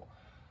trouble.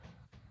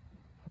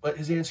 But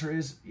his answer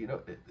is,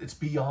 it's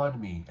beyond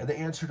me. And the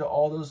answer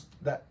to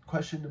that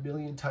question a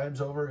million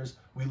times over is,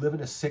 we live in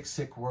a sick,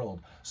 sick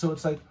world. So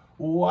it's like,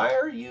 why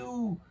are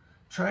you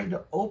trying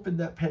to open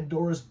that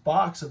Pandora's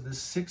box of this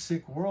sick,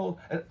 sick world?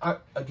 And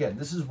again,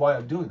 this is why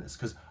I'm doing this,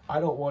 because I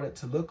don't want it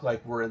to look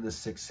like we're in this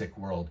sick, sick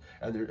world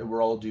and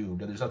we're all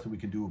doomed and there's nothing we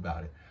can do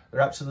about it.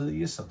 There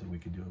absolutely is something we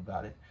can do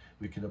about it.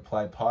 We can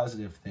apply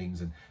positive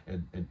things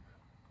and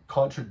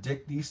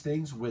contradict these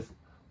things with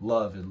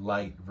love and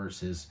light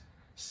versus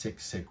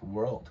sick, sick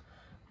world.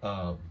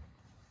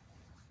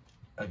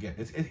 Again,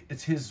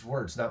 it's his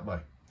words, not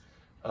mine.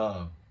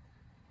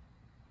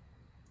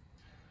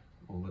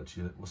 We'll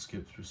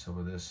skip through some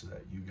of this so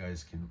that you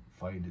guys can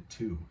find it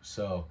too.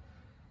 So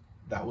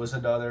that was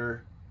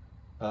another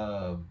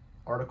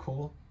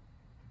article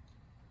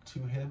to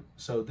him.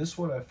 So this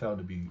one I found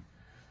to be,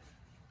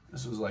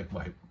 this was like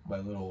my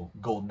little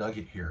gold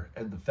nugget here.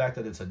 And the fact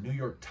that it's a New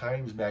York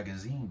Times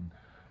Magazine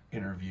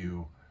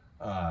interview,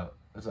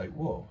 it's like,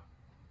 whoa.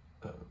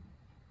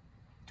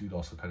 Dude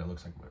also kind of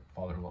looks like my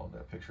father-in-law in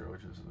that picture,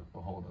 which is a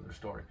whole other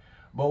story.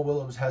 Mo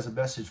WIllems has a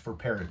message for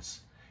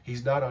parents.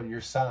 He's not on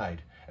your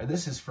side. And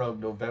this is from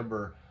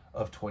November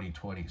of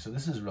 2020. So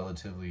this is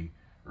relatively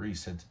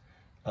recent.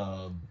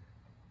 I'll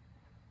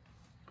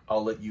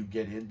let you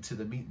get into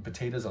the meat and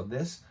potatoes on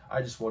this.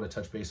 I just want to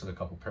touch base on a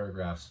couple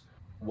paragraphs.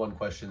 One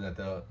question that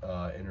the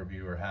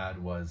interviewer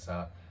had was,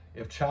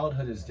 if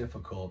childhood is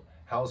difficult,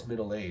 how's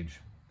middle age?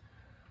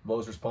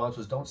 Mo's response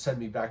was, don't send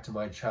me back to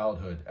my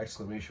childhood, !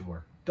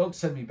 Don't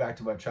send me back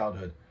to my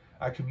childhood.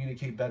 I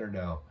communicate better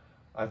now.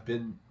 I've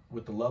been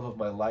with the love of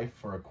my life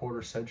for a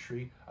quarter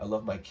century. I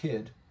love my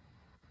kid.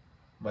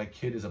 My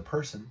kid is a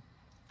person.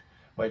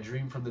 My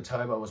dream from the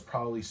time I was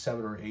probably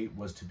 7 or 8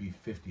 was to be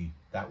 50.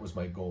 That was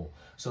my goal.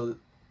 So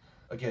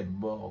again,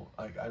 Mo,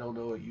 I don't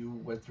know what you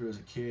went through as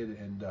a kid,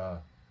 and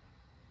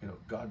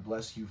God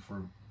bless you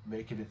for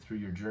making it through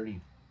your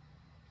journey.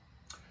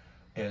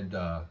 And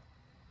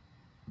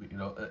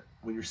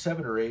when you're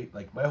 7 or 8,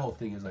 like my whole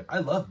thing is like,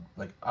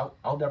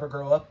 I'll never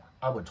grow up.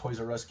 I'm a Toys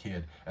R Us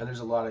kid. And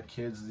there's a lot of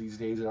kids these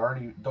days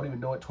that don't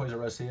even know what Toys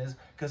R Us is,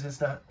 because it's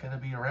not going to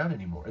be around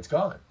anymore. It's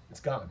gone. It's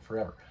gone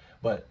forever.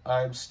 But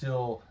I'm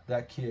still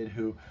that kid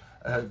who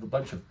has a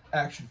bunch of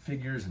action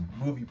figures and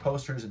movie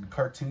posters and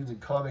cartoons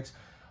and comics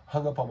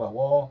hung up on my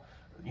wall.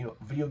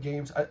 Video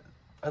games.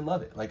 I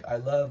love it. Like, I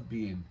love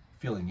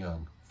feeling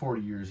young,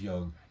 40 years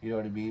young. You know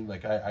what I mean?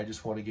 Like, I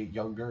just want to get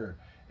younger.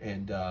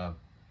 And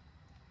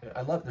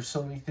I love, there's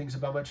so many things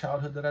about my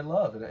childhood that I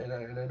love,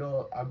 and I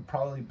know I'm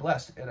probably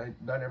blessed, and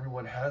not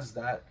everyone has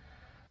that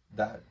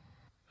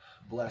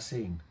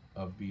blessing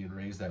of being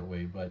raised that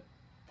way. But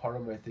part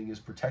of my thing is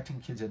protecting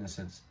kids'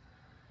 innocence,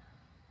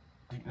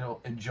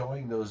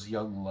 enjoying those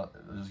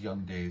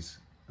young days,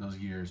 those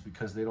years,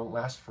 because they don't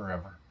last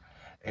forever.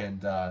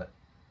 And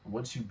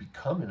once you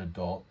become an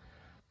adult,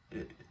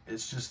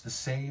 it's just the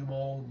same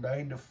old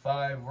 9 to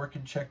 5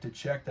 working check to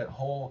check, that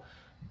whole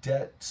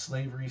debt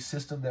slavery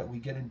system that we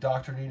get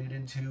indoctrinated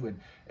into,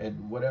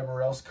 and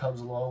whatever else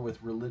comes along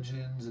with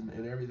religions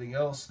and everything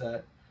else.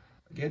 That,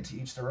 again,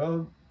 to each their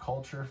own.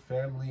 Culture,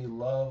 family,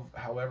 love,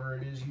 however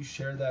it is you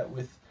share that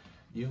with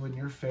you and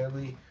your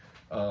family.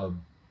 I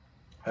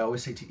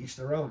always say, to each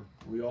their own.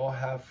 We all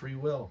have free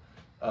will.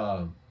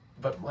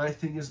 But my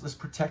thing is, let's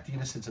protect the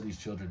innocence of these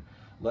children.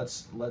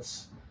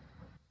 Let's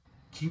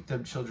keep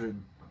them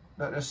children,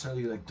 not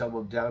necessarily like dumb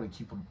them down and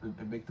keep them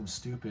and make them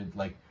stupid.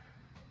 Like,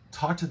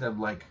 talk to them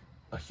like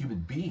a human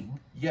being.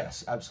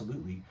 Yes,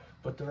 absolutely.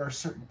 But there are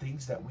certain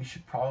things that we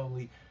should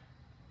probably,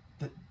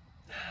 that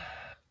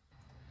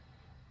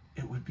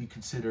it would be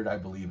considered, I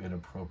believe,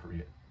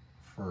 inappropriate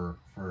for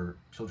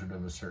children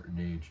of a certain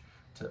age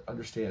to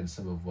understand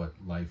some of what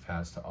life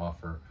has to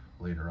offer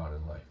later on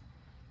in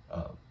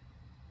life.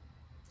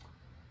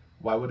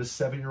 Why would a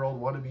 7-year-old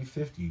want to be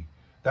 50?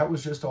 That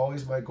was just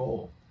always my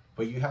goal.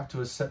 But you have to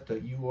accept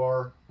that you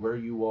are where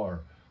you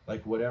are,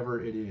 like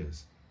whatever it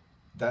is.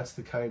 That's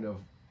kind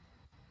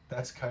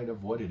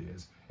of what it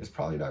is. It's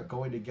probably not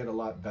going to get a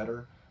lot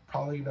better,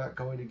 probably not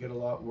going to get a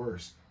lot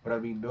worse. But I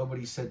mean,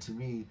 nobody said to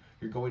me,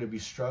 you're going to be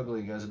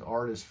struggling as an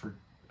artist for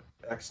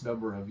X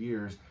number of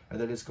years, and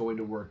then it's going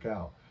to work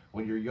out.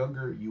 When you're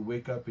younger, you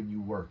wake up and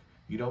you work.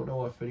 You don't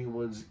know if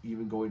anyone's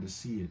even going to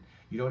see it.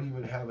 You don't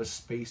even have a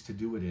space to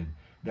do it in.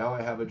 Now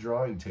I have a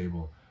drawing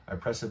table. I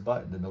press a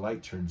button and the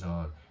light turns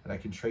on, and I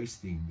can trace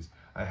things.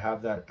 I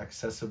have that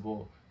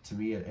accessible to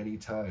me at any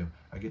time.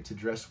 I get to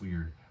dress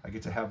weird. I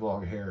get to have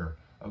long hair.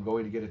 I'm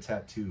going to get a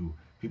tattoo.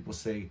 People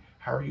say,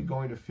 how are you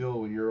going to feel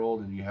when you're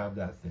old and you have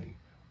that thing?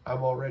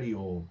 I'm already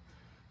old.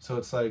 So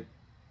it's like,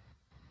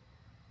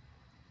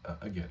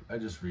 again, I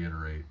just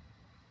reiterate,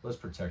 let's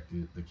protect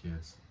the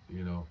kids.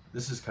 You know,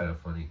 this is kind of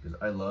funny because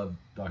I love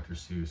Dr.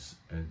 Seuss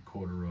and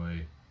Corduroy.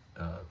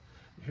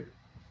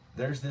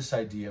 There's this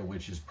idea,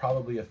 which is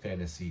probably a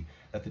fantasy,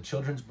 that the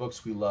children's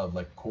books we love,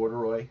 like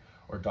Corduroy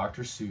or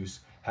Dr. Seuss,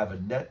 have a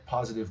net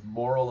positive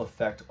moral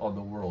effect on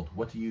the world.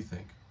 What do you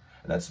think?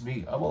 And that's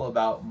me. I'm all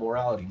about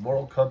morality,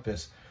 moral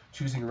compass,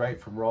 choosing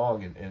right from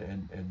wrong,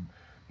 and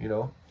you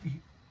know,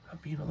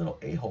 being a little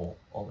a-hole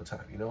all the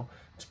time, you know?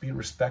 Just being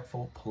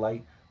respectful,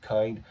 polite,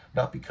 kind,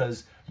 not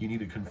because you need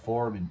to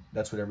conform and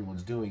that's what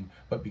everyone's doing,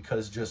 but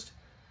because just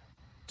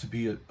to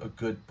be a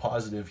good,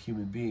 positive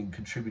human being,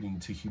 contributing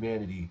to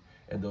humanity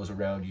and those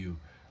around you,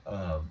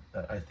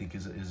 I think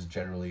is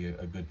generally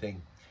a good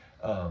thing.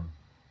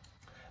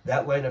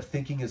 That line of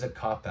thinking is a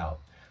cop-out.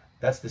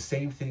 That's the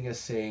same thing as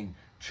saying,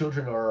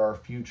 children are our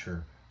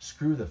future.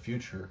 Screw the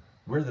future.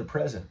 We're the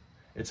present.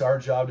 It's our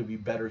job to be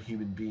better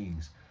human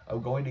beings.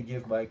 I'm going to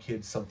give my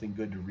kids something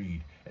good to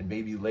read, and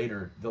maybe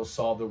later they'll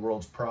solve the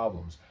world's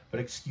problems. But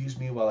excuse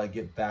me while I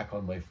get back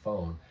on my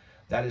phone.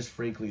 That is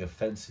frankly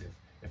offensive.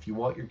 If you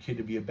want your kid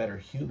to be a better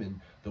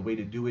human, the way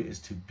to do it is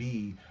to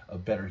be a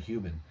better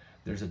human.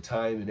 There's a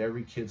time in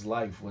every kid's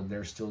life when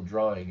they're still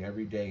drawing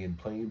every day and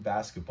playing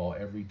basketball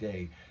every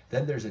day.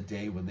 Then there's a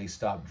day when they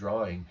stop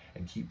drawing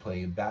and keep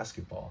playing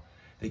basketball.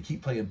 They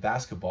keep playing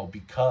basketball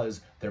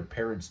because their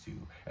parents do,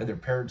 and their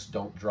parents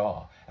don't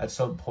draw. At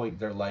some point,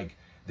 they're like,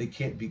 they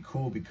can't be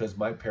cool because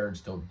my parents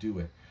don't do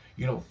it.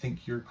 You don't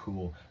think you're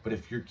cool, but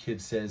if your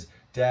kid says,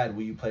 Dad,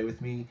 will you play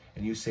with me?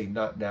 And you say,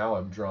 not now,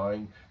 I'm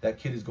drawing. That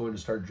kid is going to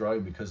start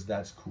drawing because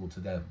that's cool to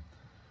them.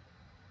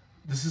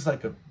 This is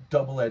like a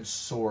double-edged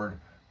sword,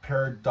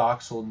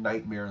 paradoxical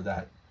nightmare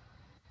that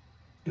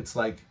it's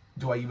like,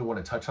 do I even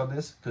want to touch on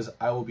this? Because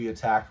I will be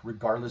attacked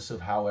regardless of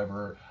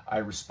however I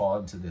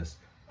respond to this.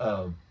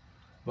 But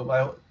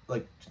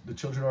the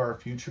children are our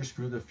future,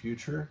 screw the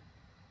future.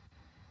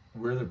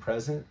 We're the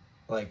present.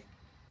 Like,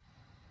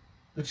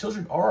 the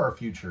children are our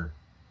future.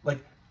 Like,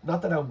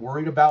 not that I'm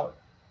worried about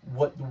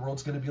what the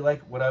world's going to be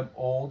like when I'm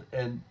old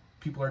and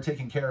people are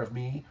taking care of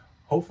me.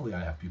 Hopefully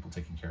I have people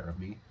taking care of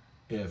me.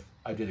 If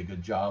I did a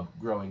good job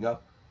growing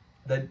up,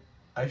 then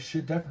I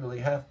should definitely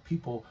have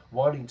people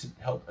wanting to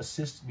help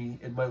assist me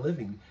in my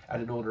living at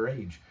an older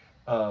age.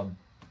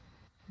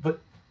 But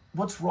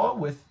what's wrong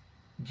with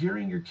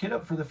gearing your kid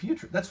up for the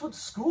future? That's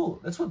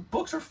what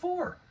books are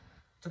for,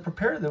 to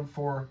prepare them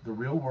for the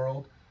real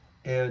world.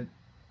 And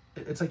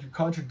it's like you're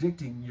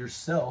contradicting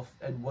yourself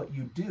and what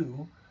you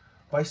do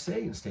by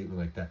saying a statement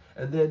like that.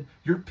 And then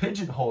you're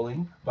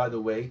pigeonholing, by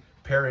the way,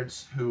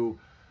 parents who,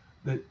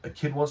 a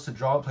kid wants to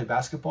draw and play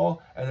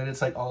basketball, and then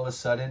it's like all of a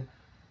sudden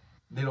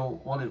they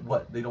don't want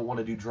to, they don't want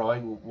to do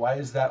drawing. Why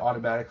is that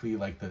automatically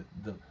like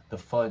the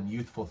fun,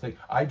 youthful thing?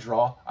 I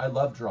draw. I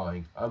love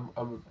drawing.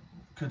 I'm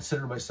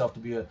consider myself to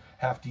be a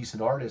half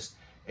decent artist,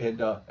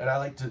 and I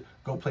like to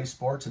go play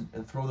sports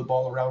and throw the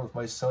ball around with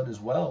my son as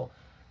well.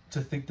 To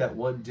think that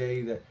one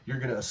day that you're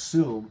going to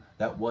assume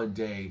that one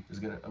day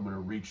I'm going to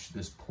reach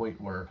this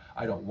point where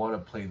I don't want to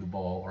play the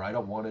ball or I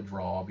don't want to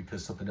draw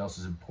because something else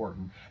is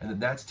important, and then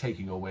that's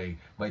taking away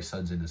my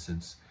son's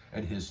innocence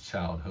and his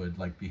childhood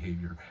like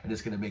behavior, and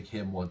it's going to make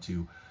him want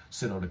to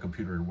sit on a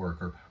computer and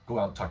work or go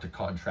out and talk to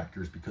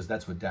contractors because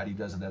that's what daddy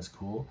does and that's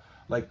cool.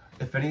 Like,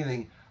 if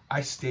anything,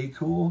 I stay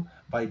cool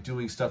by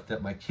doing stuff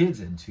that my kid's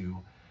into,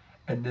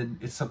 and then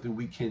it's something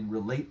we can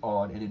relate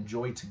on and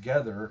enjoy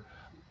together,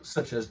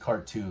 such as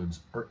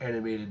cartoons or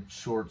animated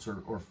shorts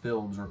or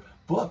films or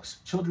books,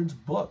 children's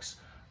books.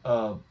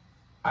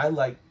 I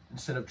like,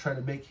 instead of trying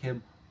to make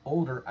him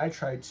older, I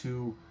try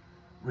to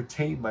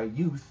retain my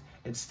youth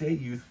and stay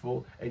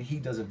youthful, and he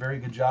does a very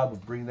good job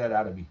of bringing that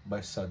out of me,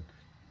 my son.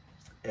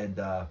 And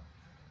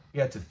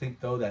yeah, to think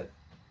though that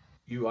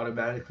you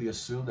automatically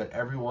assume that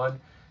everyone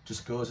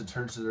just goes and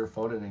turns to their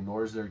phone and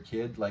ignores their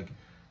kid, like,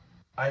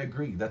 I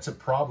agree, that's a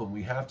problem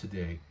we have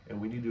today,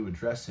 and we need to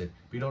address it.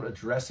 We don't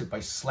address it by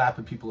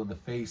slapping people in the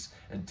face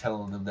and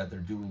telling them that they're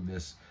doing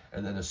this,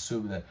 and then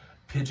assuming that,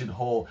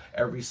 pigeonhole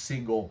every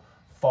single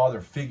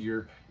father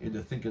figure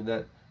into thinking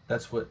that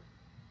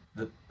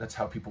that's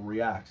how people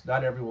react.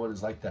 Not everyone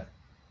is like that.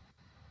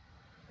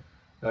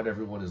 Not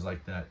everyone is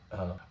like that.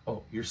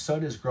 Oh, your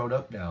son is grown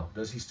up now.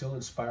 Does he still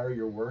inspire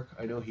your work?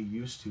 I know he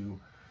used to.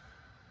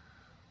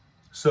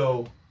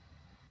 So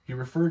he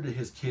referred to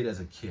his kid as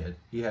a kid.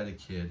 He had a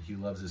kid. He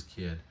loves his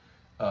kid.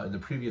 In the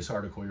previous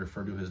article, he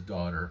referred to his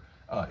daughter.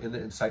 In the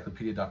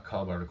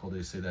encyclopedia.com article,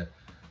 they say that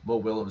Mo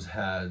WIllems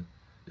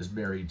is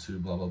married to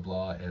blah, blah,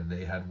 blah, and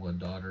they had one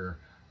daughter,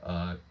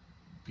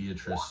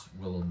 Beatrice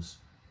WIllems.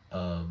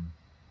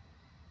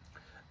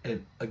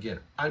 And again,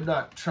 I'm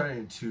not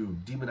trying to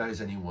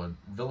demonize anyone,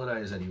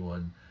 villainize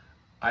anyone.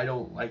 I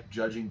don't like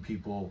judging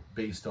people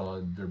based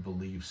on their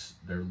beliefs,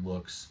 their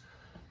looks,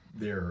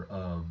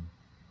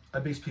 I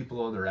base people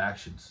on their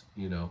actions,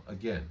 you know,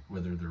 again,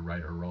 whether they're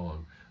right or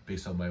wrong,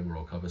 based on my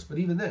moral compass. But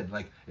even then,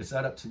 like, it's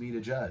not up to me to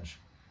judge,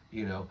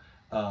 you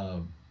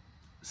know.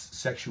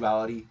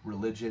 Sexuality,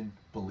 religion,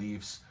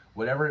 beliefs,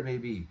 whatever it may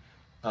be.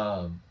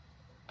 I've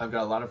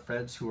got a lot of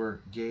friends who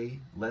are gay,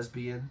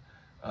 lesbian,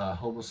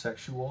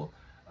 homosexual.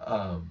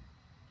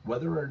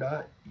 Whether or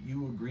not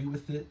you agree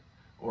with it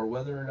or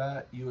whether or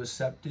not you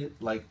accept it,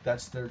 like,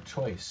 that's their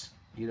choice.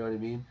 You know what I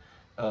mean?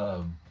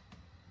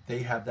 They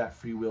have that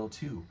free will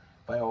too,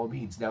 by all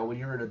means. Now, when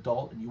you're an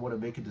adult and you want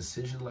to make a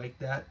decision like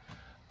that,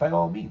 by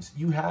all means,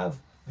 you have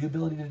the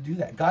ability to do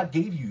that. God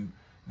gave you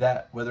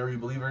that, whether you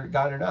believe in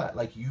God or not.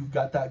 Like, you've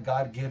got that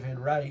God-given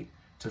right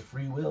to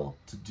free will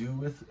to do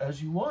with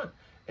as you want.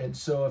 And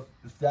so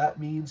if that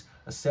means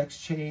a sex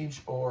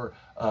change or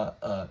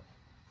a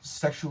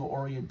sexual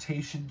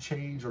orientation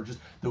change, or just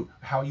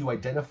how you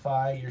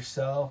identify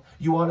yourself,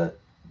 you want to,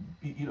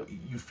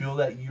 you feel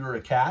that you're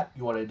a cat,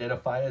 you want to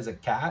identify as a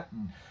cat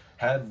and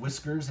have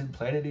whiskers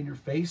implanted in your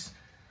face,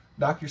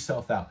 knock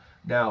yourself out.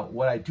 Now,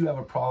 what I do have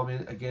a problem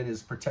in, again,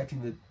 is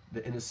protecting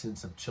the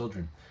innocence of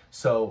children.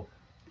 So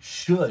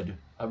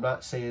I'm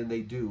not saying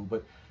they do,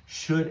 but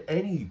should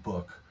any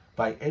book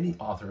by any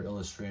author or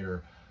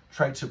illustrator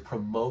try to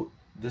promote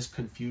this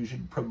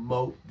confusion,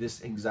 promote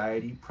this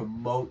anxiety,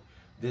 promote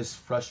this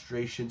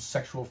frustration,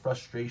 sexual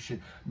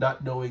frustration,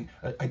 not knowing,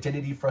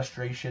 identity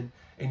frustration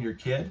in your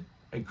kid,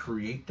 and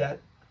create that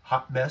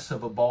hot mess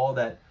of a ball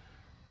that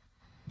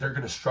they're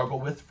going to struggle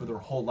with for their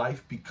whole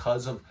life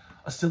because of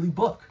a silly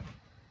book,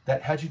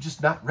 that had you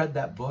just not read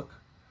that book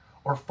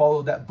or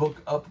followed that book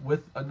up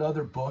with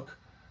another book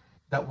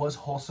that was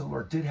wholesome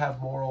or did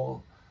have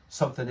moral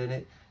something in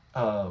it,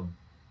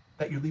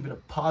 that you're leaving a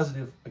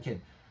positive,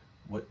 again,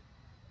 what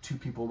two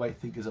people might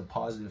think is a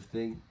positive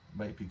thing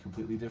might be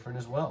completely different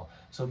as well.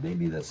 So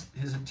maybe that's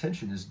his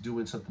intention, is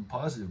doing something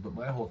positive. But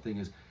my whole thing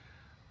is,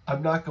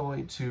 I'm not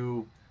going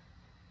to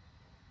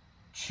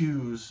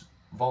choose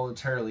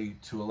voluntarily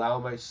to allow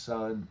my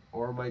son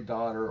or my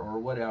daughter or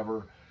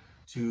whatever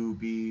to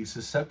be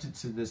susceptible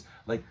to this,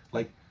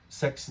 like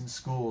sex in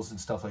schools and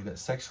stuff like that,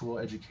 sexual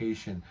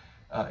education.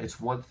 It's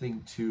one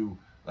thing to,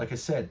 like I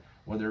said,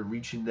 when they're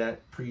reaching that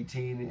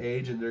preteen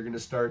age and they're going to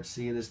start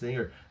seeing this thing,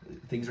 or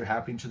things are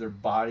happening to their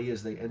body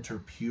as they enter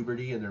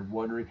puberty, and they're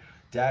wondering,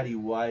 Daddy,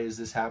 why is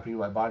this happening to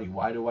my body?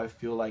 Why do I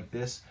feel like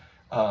this?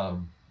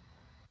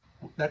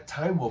 That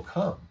time will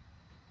come.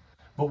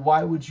 But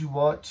why would you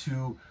want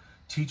to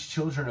teach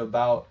children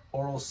about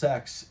oral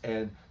sex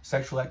and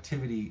sexual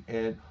activity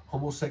and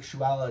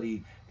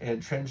homosexuality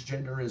and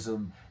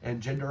transgenderism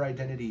and gender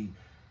identity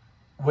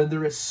when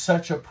they're at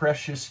such a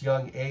precious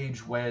young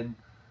age? When,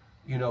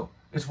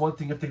 it's one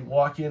thing if they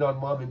walk in on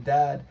mom and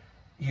dad,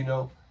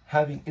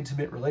 having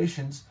intimate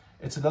relations.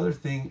 It's another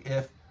thing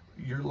if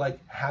you're like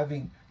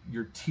having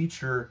your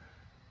teacher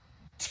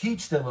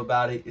teach them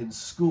about it in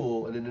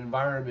school, in an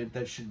environment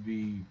that should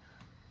be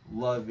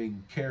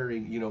loving,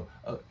 caring,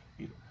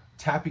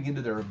 tapping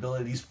into their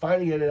abilities,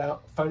 finding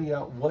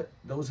out what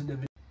those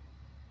individuals,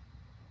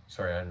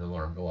 sorry, I had an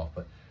alarm go off,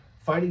 but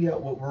finding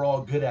out what we're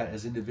all good at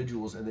as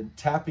individuals, and then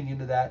tapping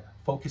into that,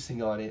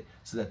 focusing on it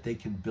so that they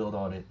can build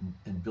on it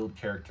and build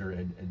character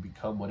and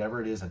become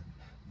whatever it is that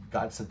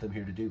God sent them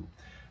here to do.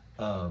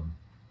 I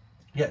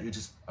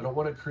don't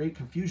want to create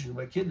confusion in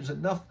my kid. There's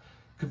enough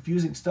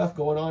confusing stuff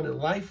going on in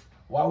life.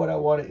 Why would I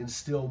want to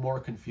instill more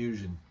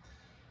confusion?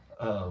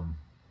 I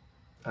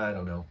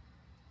don't know.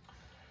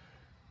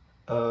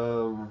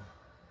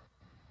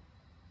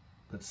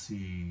 Let's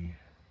see.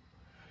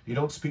 You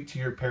don't speak to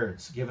your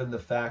parents, given the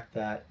fact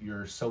that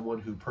you're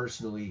someone who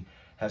personally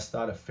has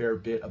thought a fair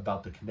bit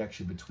about the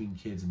connection between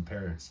kids and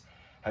parents.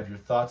 Have your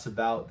thoughts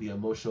about the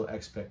emotional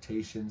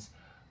expectations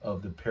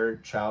of the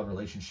parent-child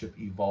relationship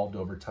evolved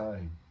over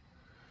time?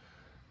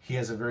 He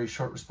has a very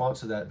short response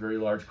to that very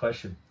large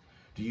question.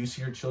 Do you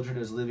see your children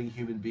as living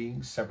human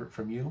beings separate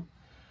from you?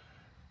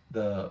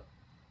 The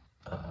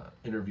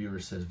interviewer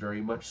says, very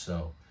much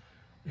so.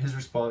 His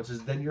response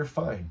is, then you're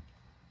fine.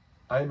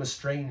 I'm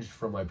estranged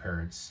from my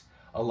parents.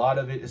 A lot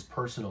of it is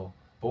personal,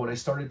 but when I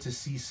started to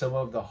see some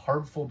of the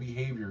harmful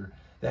behavior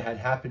that had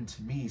happened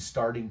to me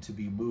starting to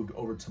be moved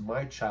over to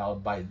my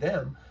child by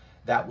them,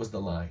 that was the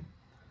line.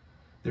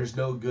 There's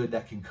no good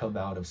that can come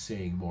out of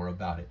saying more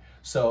about it.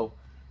 So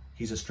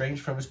he's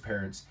estranged from his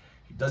parents.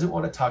 He doesn't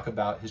want to talk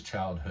about his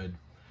childhood.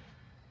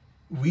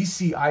 We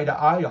see eye to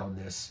eye on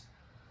this.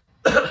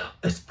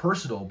 It's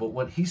personal, but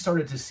when he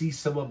started to see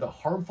some of the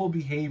harmful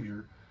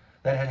behavior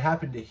that had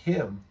happened to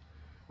him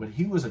when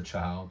he was a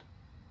child,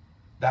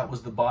 that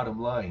was the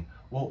bottom line.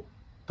 Well,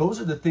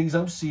 those are the things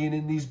I'm seeing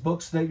in these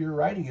books that you're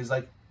writing, is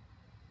like,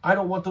 I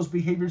don't want those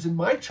behaviors in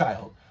my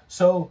child.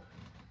 So,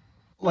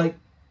 like,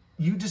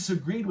 you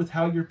disagreed with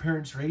how your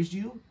parents raised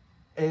you,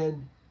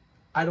 and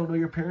I don't know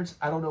your parents.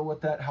 I don't know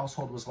what that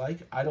household was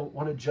like. I don't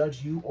want to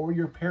judge you or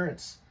your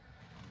parents.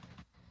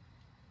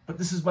 But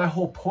this is my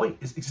whole point,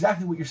 is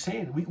exactly what you're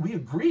saying. We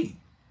agree.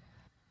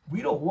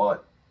 We don't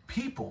want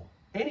people,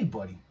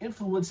 anybody,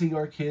 influencing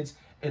our kids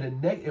in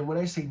and when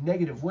I say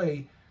negative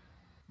way,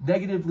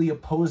 negatively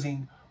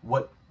opposing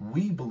what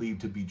we believe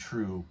to be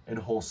true and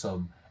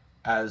wholesome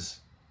as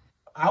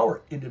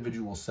our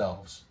individual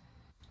selves,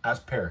 as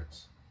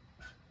parents.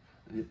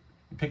 You're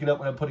picking up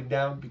what I'm putting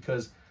down,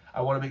 because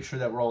I want to make sure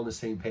that we're all on the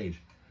same page.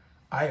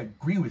 I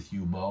agree with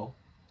you, Mo.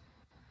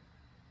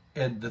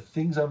 And the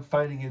things I'm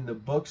finding in the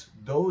books,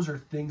 those are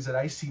things that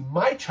I see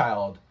my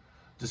child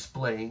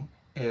displaying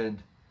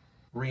and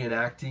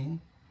reenacting,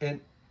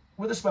 and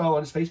with a smile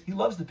on his face. He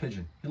loves the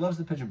Pigeon. He loves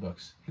the Pigeon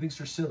books. He thinks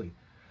they're silly.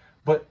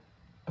 But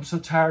I'm so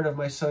tired of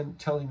my son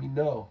telling me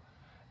no,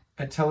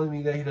 and telling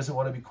me that he doesn't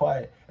want to be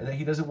quiet, and that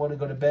he doesn't want to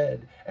go to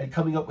bed, and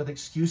coming up with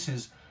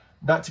excuses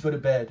not to go to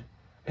bed.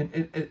 And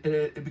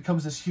it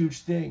becomes this huge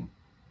thing.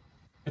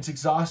 It's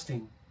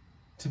exhausting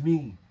to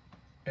me.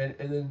 And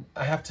then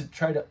I have to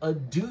try to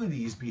undo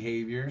these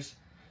behaviors,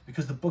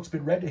 because the book's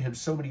been read to him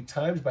so many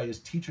times by his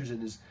teachers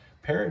and his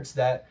parents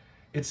that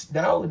it's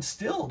now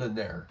instilled in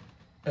there.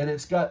 And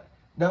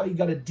now you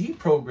got to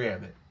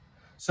deprogram it.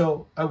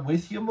 So I'm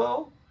with you,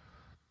 Mo.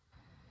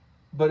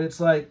 But it's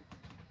like,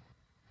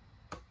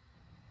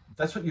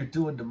 that's what you're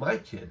doing to my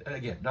kid. And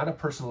again, not a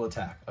personal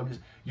attack.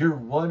 You're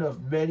one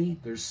of many.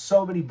 There's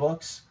so many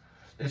books.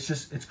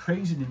 It's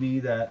crazy to me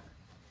that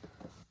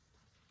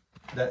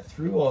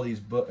through all these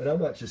books, and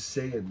I'm not just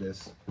saying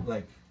this,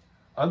 like,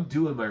 I'm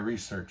doing my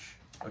research,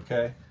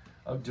 okay?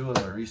 I'm doing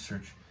my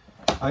research.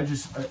 I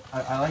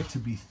like to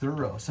be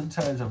thorough.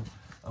 Sometimes I'm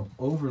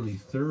overly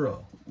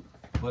thorough,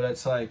 but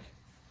it's like,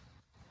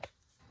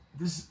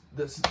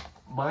 that's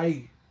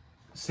my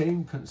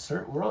same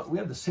concern. We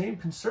have the same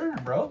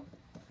concern, bro.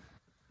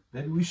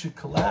 Maybe we should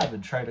collab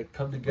and try to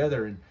come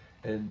together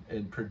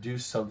and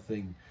produce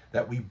something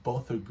that we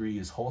both agree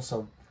is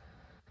wholesome,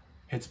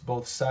 hits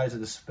both sides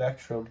of the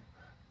spectrum,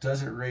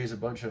 doesn't raise a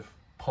bunch of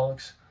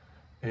punks,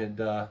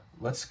 and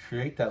let's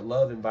create that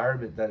love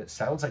environment that it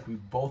sounds like we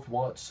both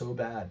want so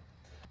bad.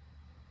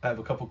 I have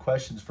a couple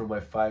questions for my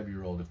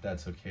 5-year-old, if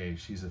that's okay.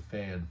 She's a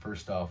fan.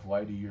 First off,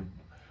 why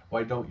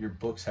don't your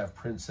books have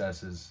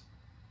princesses?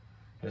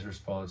 His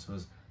response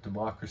was,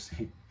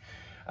 democracy.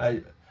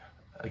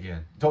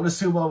 Again, don't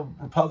assume I'm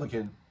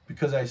Republican,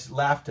 because I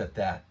laughed at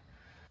that.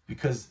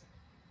 Because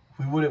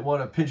we wouldn't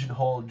want to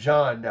pigeonhole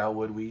John now,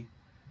 would we?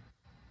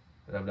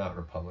 And I'm not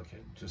Republican,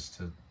 just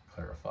to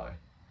clarify.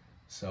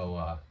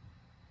 So,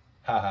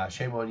 haha,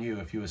 shame on you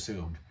if you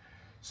assumed.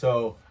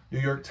 So, New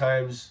York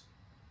Times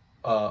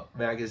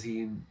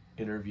magazine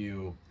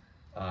interview.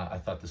 I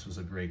thought this was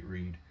a great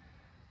read.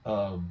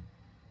 Now,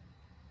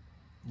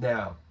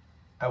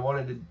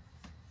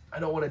 I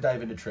don't want to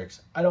dive into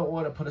Tricks. I don't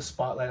want to put a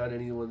spotlight on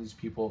any one of these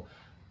people,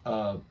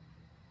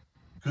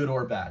 good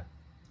or bad,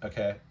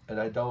 okay? And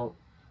I don't,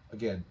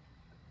 again,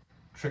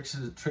 Tricks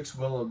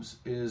WIllems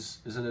is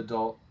an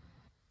adult.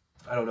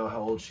 I don't know how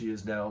old she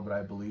is now, but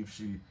I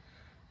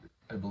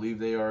believe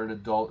they are an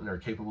adult and are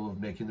capable of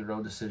making their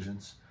own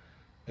decisions.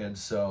 And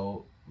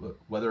so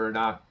whether or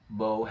not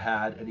Mo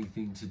had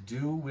anything to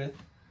do with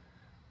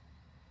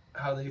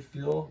how they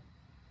feel,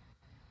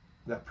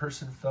 that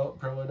person felt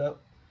growing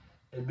up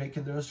and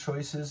making those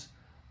choices,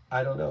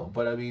 I don't know.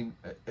 But I mean,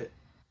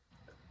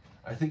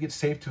 I think it's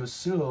safe to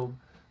assume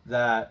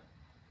that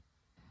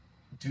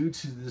due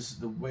to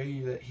the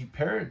way that he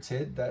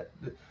parented,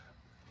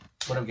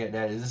 what I'm getting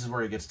at is this is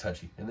where it gets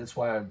touchy. And that's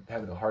why I'm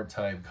having a hard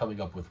time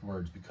coming up with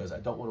words, because I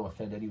don't want to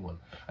offend anyone.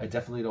 I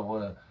definitely don't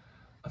want to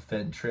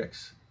offend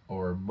Tricks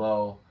or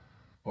Mo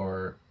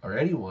or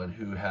anyone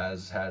who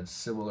has had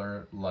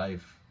similar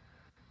life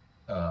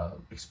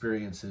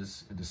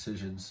experiences and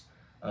decisions.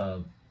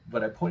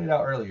 But I pointed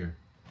out earlier,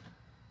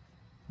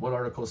 one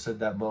article said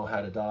that Mo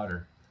had a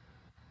daughter.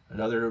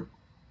 Another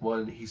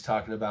one, he's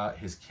talking about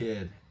his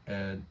kid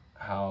and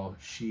how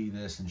she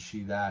this and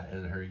she that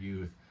in her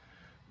youth.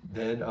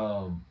 Then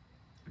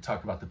we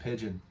talked about the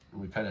pigeon.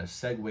 We kind of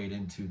segued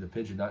into the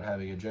pigeon not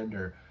having a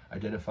gender,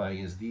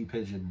 identifying as the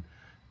pigeon.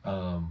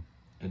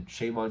 And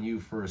shame on you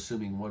for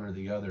assuming one or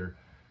the other.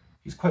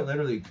 He's quite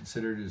literally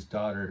considered his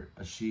daughter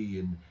a she,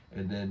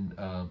 and then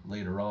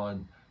later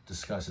on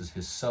discusses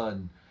his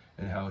son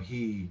and how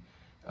he,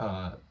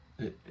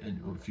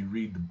 and if you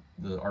read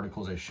the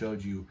articles I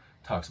showed you,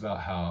 talks about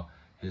how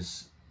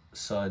his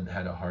son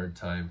had a hard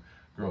time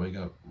growing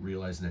up,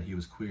 realizing that he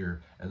was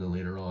queer, and then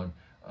later on,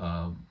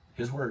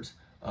 his words,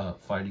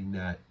 finding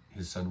that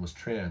his son was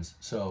trans.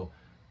 So,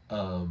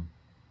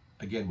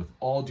 again, with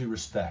all due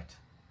respect,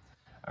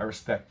 I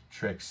respect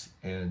Trix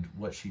and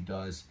what she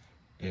does,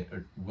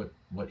 or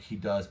what he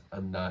does.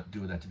 I'm not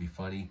doing that to be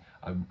funny.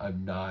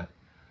 I'm not.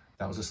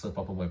 That was a slip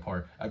up on my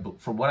part.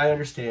 From what I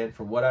understand,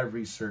 from what I've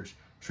researched,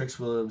 Trix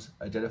Willems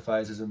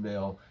identifies as a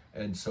male,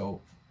 and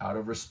so out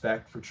of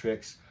respect for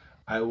Trix,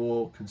 I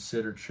will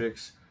consider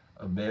Trix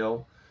a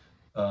male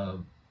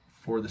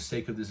for the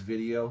sake of this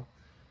video.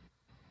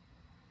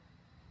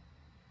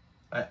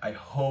 I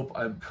hope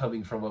I'm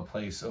coming from a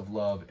place of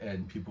love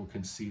and people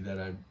can see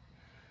that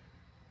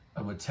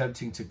I'm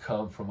attempting to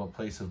come from a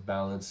place of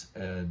balance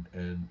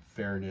and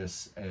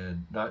fairness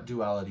and not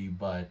duality,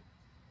 but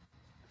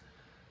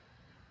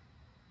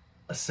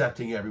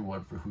accepting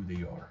everyone for who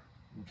they are.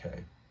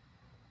 Okay.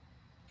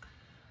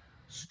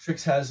 So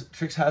Trix has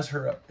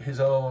his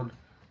own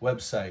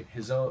website.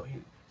 He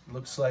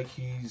looks like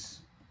he's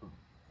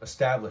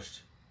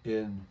established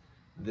in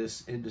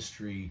this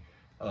industry.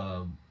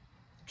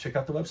 Check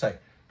out the website,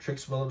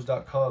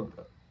 trixwillems.com.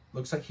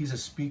 Looks like he's a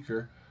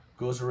speaker,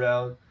 goes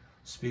around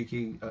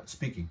speaking.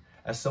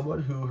 As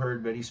someone who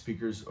heard many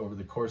speakers over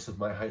the course of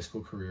my high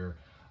school career,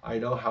 I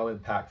know how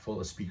impactful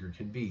a speaker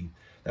can be.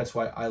 That's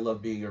why I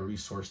love being a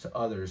resource to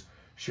others,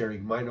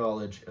 sharing my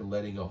knowledge and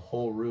letting a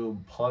whole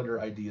room ponder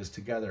ideas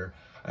together.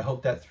 I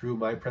hope that through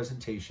my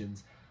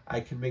presentations, I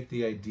can make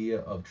the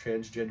idea of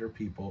transgender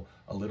people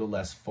a little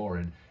less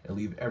foreign and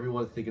leave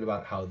everyone thinking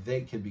about how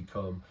they can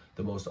become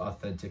the most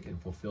authentic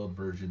and fulfilled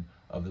version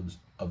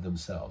of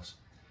themselves.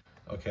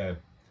 Okay,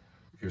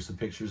 here's some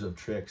pictures of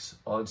Trix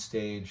on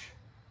stage,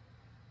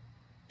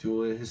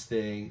 doing his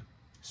thing,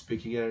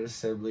 speaking at an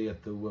assembly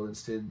at the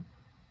Williston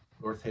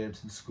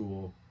Northampton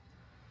School.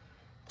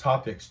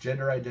 Topics: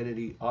 gender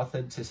identity,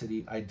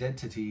 authenticity,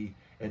 identity,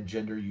 and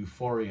gender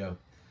euphoria.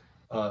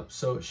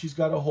 So she's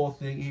got a whole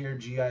thing here,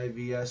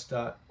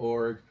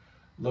 givs.org.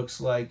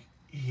 Looks like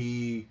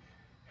he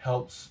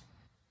helps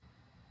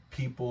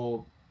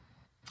people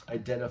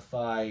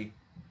identify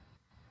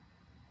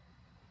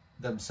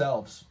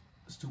themselves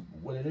as to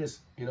what it is,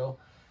 you know,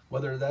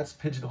 whether that's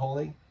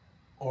pigeonholing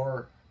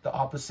or the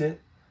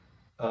opposite.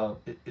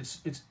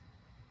 It's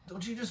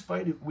don't you just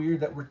find it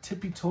weird that we're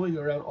tippy-toeing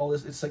around all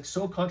this? It's like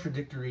so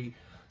contradictory,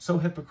 so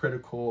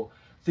hypocritical.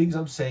 Things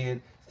I'm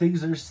saying,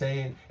 things they're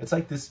saying. It's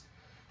like this,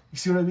 you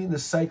see what I mean?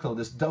 This cycle,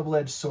 this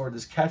double-edged sword,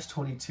 this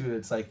catch-22.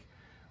 It's like,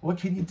 what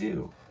can you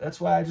do? That's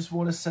why I just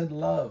want to send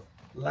love,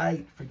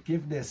 light,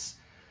 forgiveness,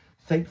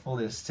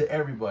 thankfulness to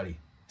everybody,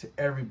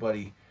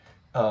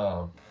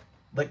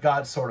 let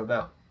God sort them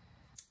out.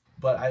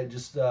 But I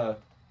just, and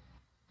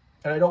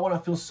I don't want to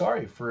feel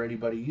sorry for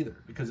anybody either,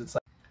 because it's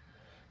like,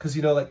 because,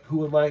 you know, like,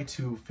 who am I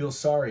to feel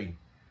sorry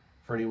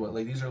for anyone?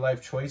 Like, these are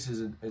life choices,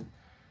 and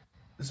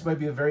this might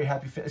be a very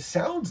happy fit. It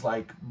sounds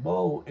like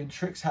Mo and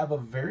Trix have a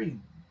very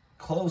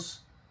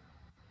close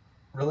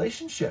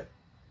relationship,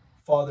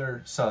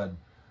 father-son,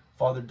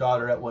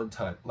 father-daughter at one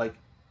time. Like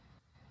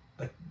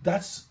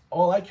that's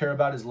all I care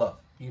about is love,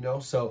 you know?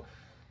 So,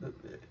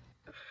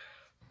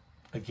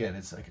 again,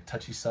 it's like a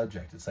touchy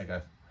subject. It's like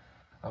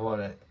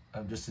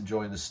I'm just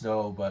enjoying the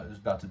snow, but there's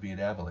about to be an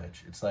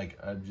avalanche. It's like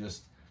you're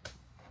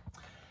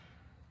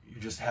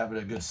just having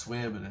a good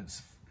swim, and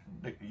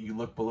you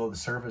look below the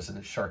surface and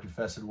it's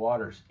shark-infested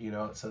waters, you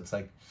know? So it's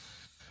like,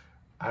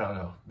 I don't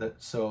know.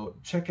 So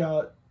check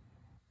out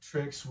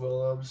Trix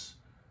Willems.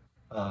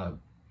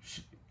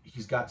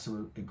 He's got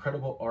some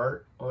incredible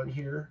art on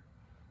here.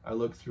 I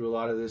looked through a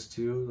lot of this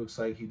too. Looks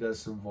like he does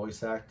some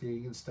voice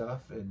acting and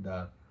stuff. And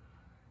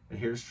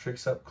here's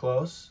Trix up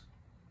close.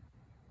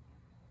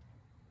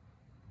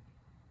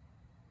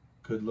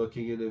 Good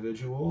looking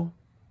individual.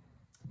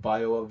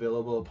 Bio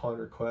available upon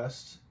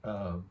request.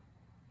 And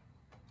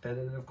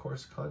then of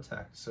course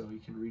contact, so you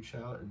can reach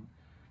out and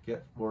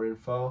get more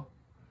info.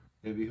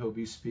 Maybe he'll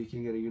be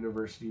speaking at a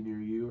university near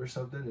you or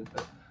something. And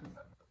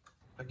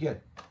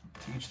again,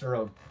 to each their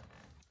own.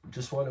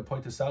 Just want to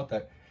point this out,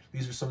 that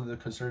these are some of the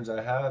concerns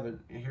I have, and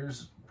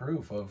here's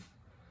proof of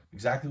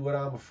exactly what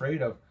I'm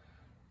afraid of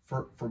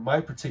for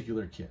my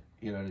particular kid.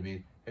 You know what I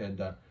mean?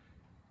 And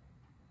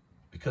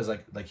because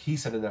like he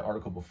said in that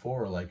article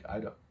before, like I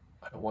don't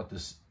want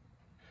this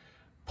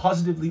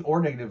positively or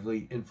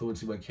negatively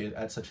influencing my kid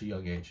at such a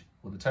young age.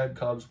 When the time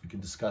comes, we can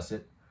discuss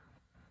it.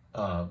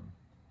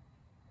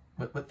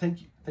 but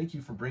thank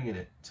you for bringing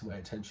it to my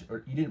attention.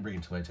 Or you didn't bring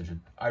it to my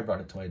attention. I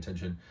brought it to my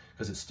attention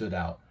because it stood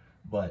out.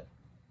 But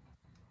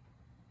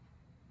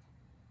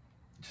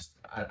just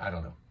I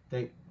don't know.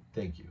 Thank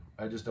you.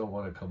 I just don't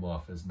want to come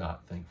off as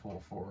not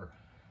thankful for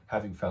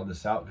having found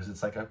this out, because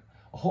it's like a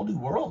whole new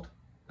world.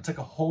 It's like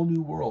a whole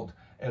new world.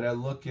 And I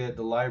look at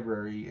the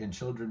library and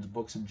children's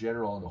books in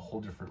general in a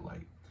whole different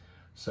light.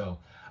 So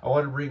I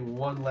want to bring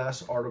one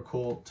last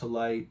article to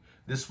light.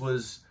 This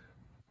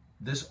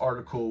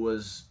article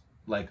was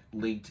like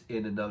linked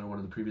in another one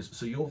of the previous,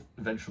 so you'll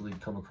eventually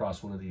come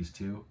across one of these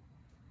too.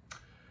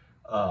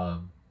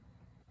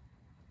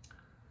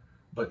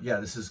 But yeah,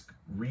 this is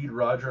Read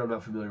Roger. I'm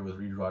not familiar with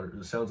Read Roger.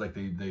 It sounds like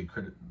they do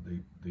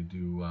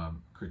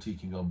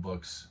critiquing on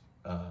books,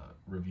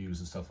 reviews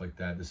and stuff like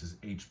that. This is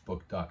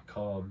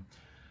hbook.com.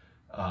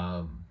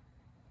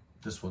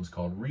 This one's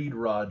called Read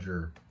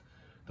Roger,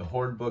 the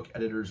Hornbook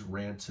Editor's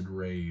Rants and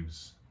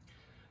Raves.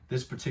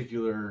 This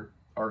particular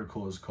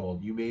article is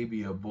called You May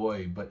Be a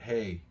Boy, But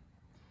Hey.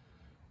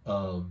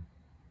 I'm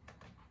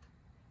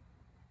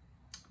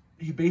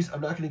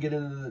not going to get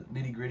into the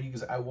nitty gritty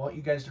because I want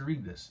you guys to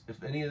read this.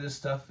 If any of this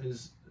stuff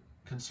is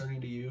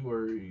concerning to you,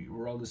 or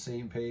we're on the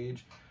same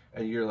page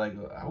and you're like,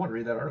 I want to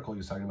read that article he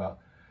was talking about.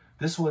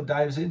 This one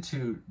dives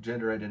into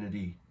gender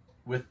identity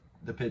with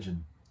the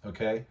pigeon.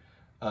 Okay.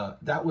 I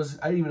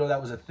didn't even know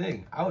that was a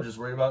thing. I was just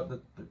worried about the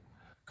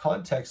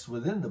context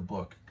within the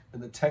book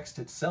and the text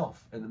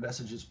itself and the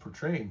message it's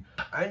portraying.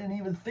 I didn't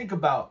even think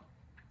about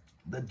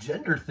the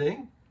gender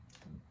thing.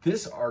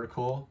 This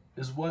article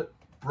is what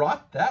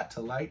brought that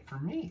to light for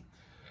me.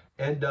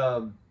 And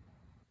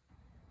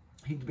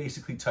he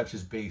basically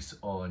touches base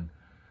on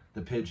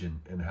the pigeon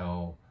and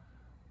how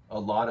a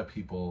lot of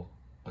people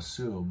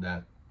assume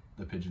that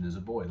the pigeon is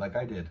a boy, like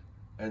I did.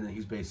 And then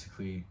he's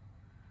basically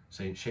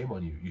saying, shame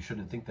on you. You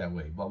shouldn't think that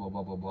way, blah, blah,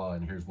 blah, blah, blah.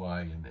 And here's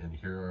why. And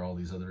here are all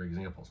these other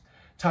examples.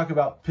 Talk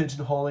about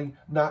pigeonholing,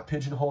 not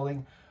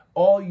pigeonholing.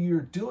 All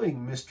you're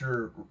doing,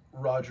 Mr.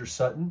 Roger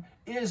Sutton,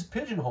 is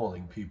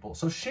pigeonholing people.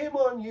 So shame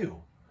on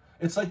you.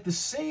 It's like the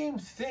same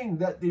thing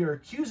that they are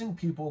accusing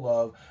people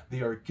of,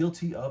 they are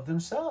guilty of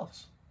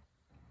themselves.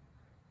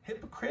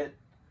 Hypocritical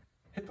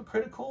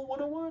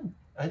 101.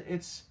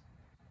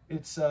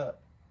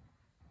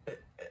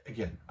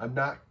 Again, I'm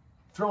not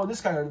throwing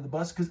this guy under the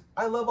bus because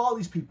I love all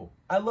these people.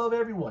 I love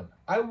everyone.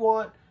 I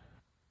want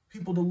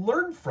people to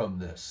learn from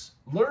this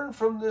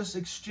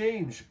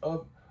exchange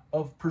of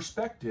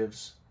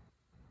perspectives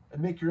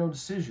and make your own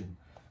decision.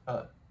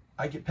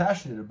 I get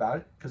passionate about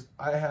it because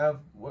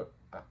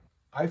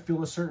I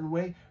feel a certain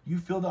way, you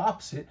feel the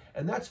opposite,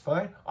 and that's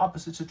fine.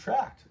 Opposites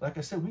attract. Like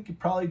I said, we could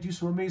probably do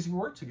some amazing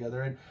work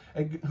together,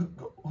 and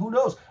who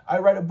knows? I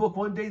write a book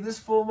one day, this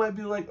fool might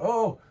be like,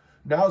 oh,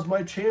 now's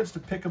my chance to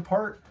pick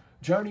apart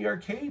Johnny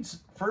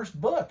Arcade's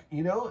first book,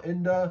 you know,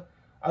 and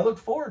I look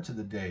forward to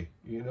the day,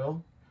 you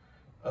know.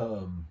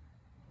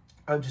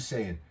 I'm just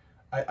saying,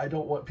 I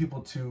don't want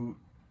people to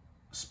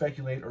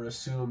speculate or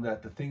assume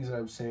that the things that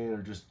I'm saying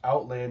are just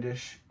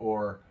outlandish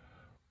or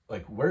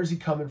like, where's he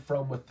coming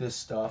from with this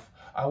stuff?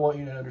 I want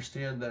you to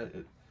understand that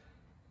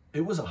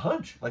it was a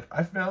hunch. Like,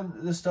 I found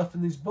this stuff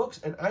in these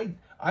books, and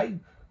I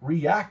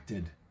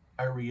reacted.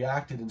 I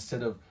reacted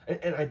instead of,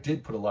 and I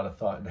did put a lot of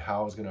thought into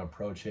how I was going to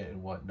approach it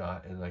and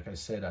whatnot. And like I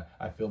said,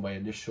 I feel my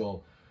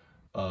initial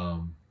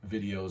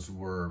videos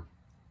were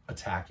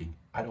attacking.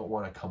 I don't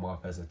want to come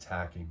off as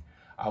attacking.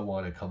 I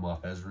want to come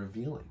off as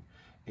revealing.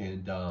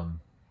 And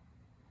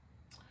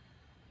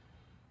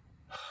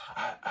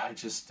I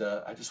just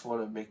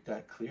want to make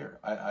that clear.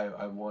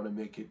 I want to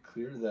make it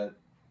clear that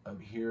I'm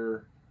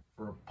here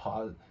for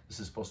this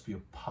is supposed to be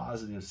a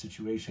positive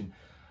situation.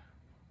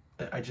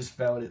 I just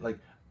found it, like,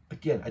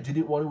 again, I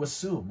didn't want to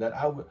assume that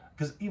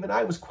because even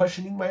I was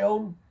questioning my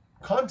own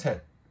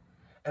content.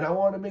 And I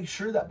want to make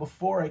sure that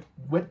before I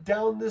went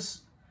down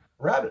this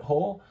rabbit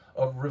hole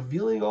of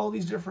revealing all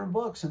these different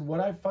books and what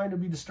I find to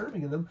be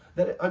disturbing in them,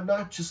 that I'm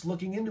not just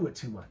looking into it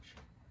too much.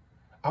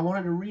 I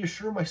wanted to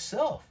reassure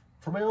myself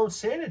for my own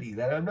sanity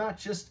that I'm not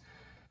just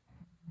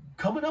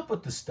coming up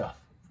with this stuff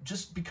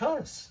just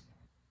because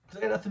I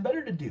got nothing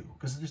better to do.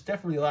 Because there's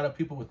definitely a lot of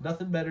people with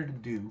nothing better to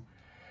do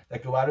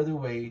that go out of their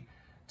way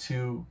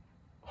to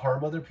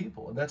harm other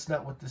people. And that's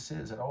not what this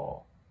is at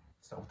all.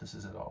 It's not what this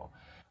is at all.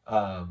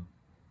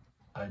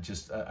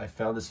 I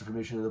found this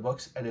information in the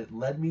books, and it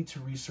led me to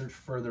research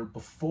further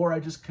before I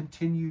just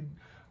continued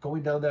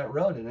going down that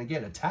road. And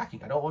again,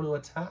 attacking. I don't want to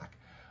attack.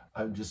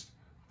 I'm just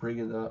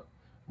bringing up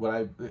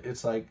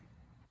it's like,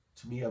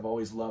 to me, I've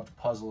always loved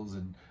puzzles,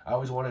 and I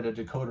always wanted a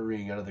decoder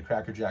ring out of the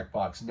Cracker Jack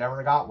box.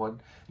 Never got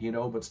one, you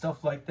know, but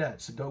stuff like that.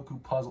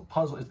 Sudoku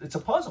puzzle. It's a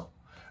puzzle.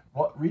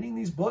 Reading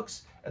these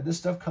books and this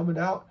stuff coming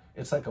out,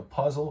 it's like a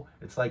puzzle.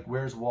 It's like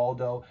Where's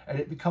Waldo? And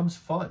it becomes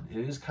fun. It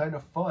is kind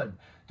of fun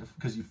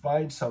because you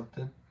find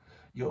something,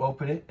 you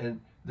open it,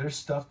 and there's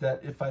stuff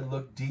that if I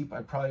look deep,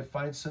 I'd probably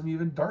find some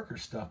even darker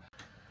stuff.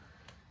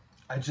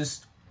 I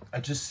just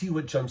see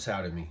what jumps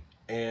out at me.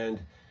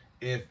 And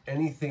if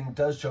anything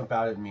does jump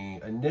out at me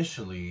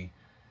initially,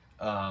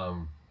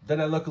 then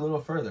I look a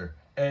little further.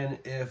 And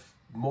if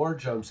more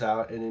jumps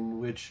out, and in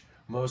which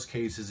most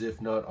cases,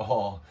 if not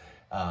all,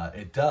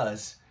 it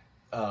does,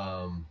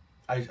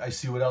 I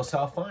see what else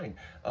I'll find.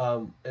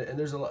 And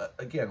there's a lot,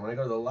 again, when I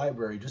go to the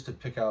library, just to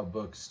pick out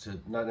books, to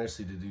not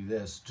necessarily to do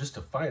this, just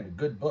to find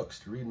good books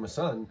to read my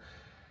son,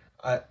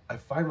 I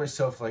find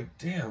myself like,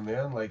 damn,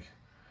 man, like,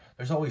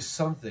 there's always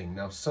something.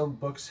 Now, some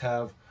books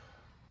have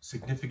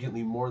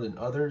significantly more than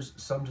others.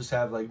 Some just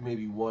have like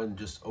maybe one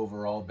just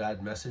overall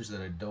bad message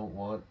that I don't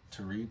want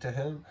to read to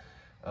him.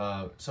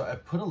 So I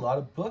put a lot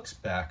of books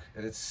back,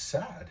 and it's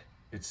sad.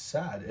 It's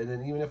sad. And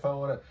then even if I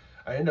want to,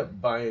 I end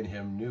up buying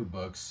him new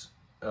books,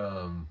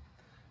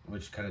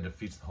 which kind of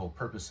defeats the whole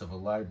purpose of a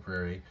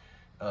library.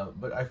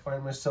 But I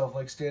find myself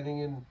like standing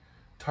in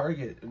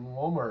Target and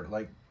Walmart,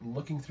 like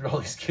looking through all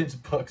these kids'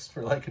 books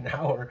for like an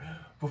hour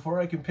before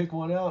I can pick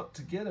one out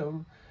to get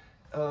them,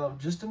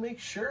 just to make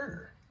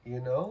sure, you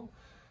know.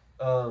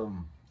 I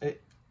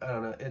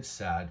don't know, it's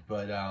sad,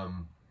 but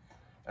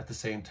at the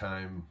same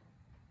time,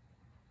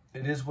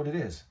 it is what it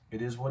is.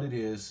 It is what it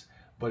is,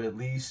 but at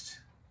least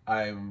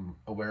I'm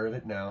aware of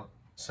it now,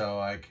 so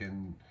I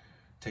can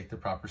take the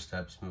proper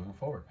steps moving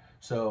forward.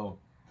 So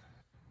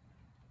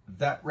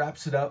that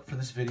wraps it up for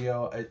this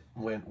video. It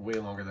went way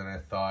longer than I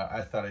thought.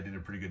 I thought I did a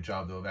pretty good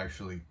job, though, of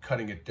actually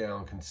cutting it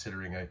down,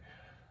 considering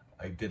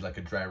I did like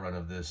a dry run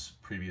of this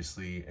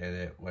previously, and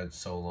it went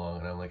so long,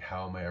 and I'm like,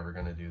 how am I ever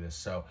going to do this?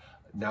 So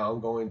now I'm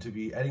going to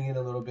be editing it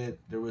a little bit.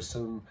 There was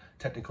some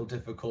technical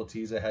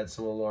difficulties. I had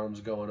some alarms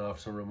going off,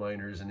 some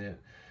reminders, and it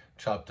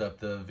chopped up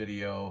the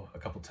video a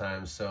couple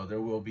times. So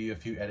there will be a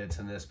few edits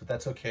in this, but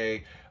that's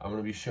okay. I'm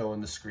going to be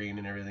showing the screen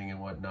and everything and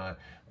whatnot.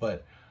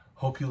 But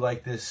hope you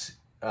like this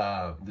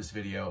this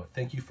video.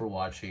 Thank you for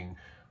watching.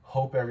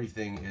 Hope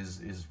everything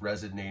is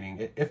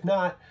resonating. If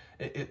not,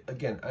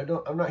 again,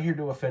 I'm not here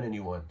to offend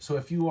anyone. So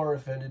if you are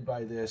offended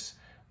by this,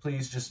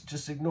 please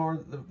just ignore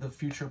the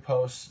future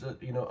posts,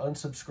 you know,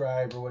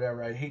 unsubscribe or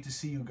whatever. I'd hate to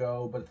see you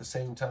go, but at the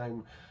same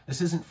time,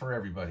 this isn't for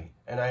everybody,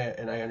 and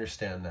I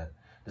understand that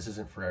this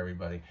isn't for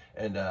everybody.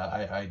 And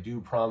I do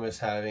promise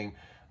having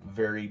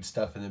varied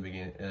stuff in the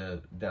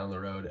beginning, down the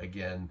road.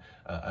 Again,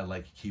 I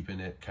like keeping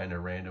it kind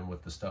of random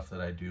with the stuff that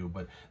I do,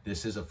 but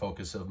this is a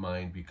focus of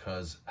mine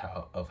because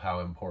of how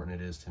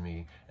important it is to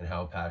me and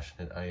how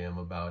passionate I am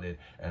about it.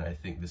 And I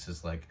think this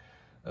is like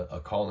a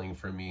calling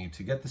for me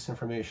to get this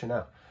information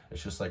out.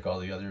 It's just like all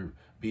the other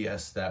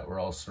BS that we're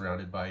all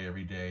surrounded by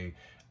every day,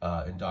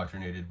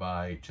 indoctrinated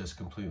by, just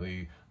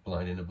completely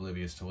blind and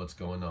oblivious to what's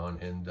going on.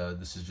 And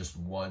this is just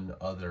one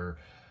other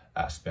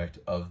aspect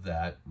of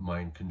that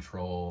mind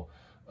control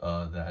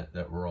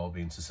that we're all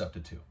being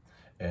susceptible to.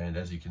 And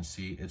as you can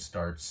see, it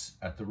starts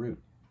at the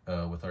root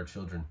with our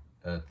children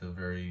at the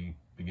very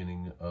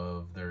beginning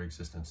of their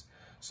existence.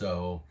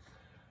 So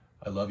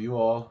I love you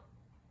all.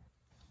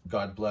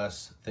 God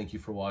bless. Thank you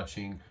for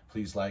watching.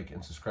 Please like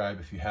and subscribe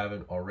if you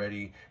haven't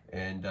already.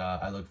 And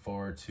I look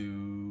forward to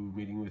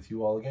meeting with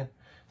you all again.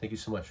 Thank you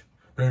so much.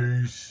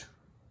 Peace.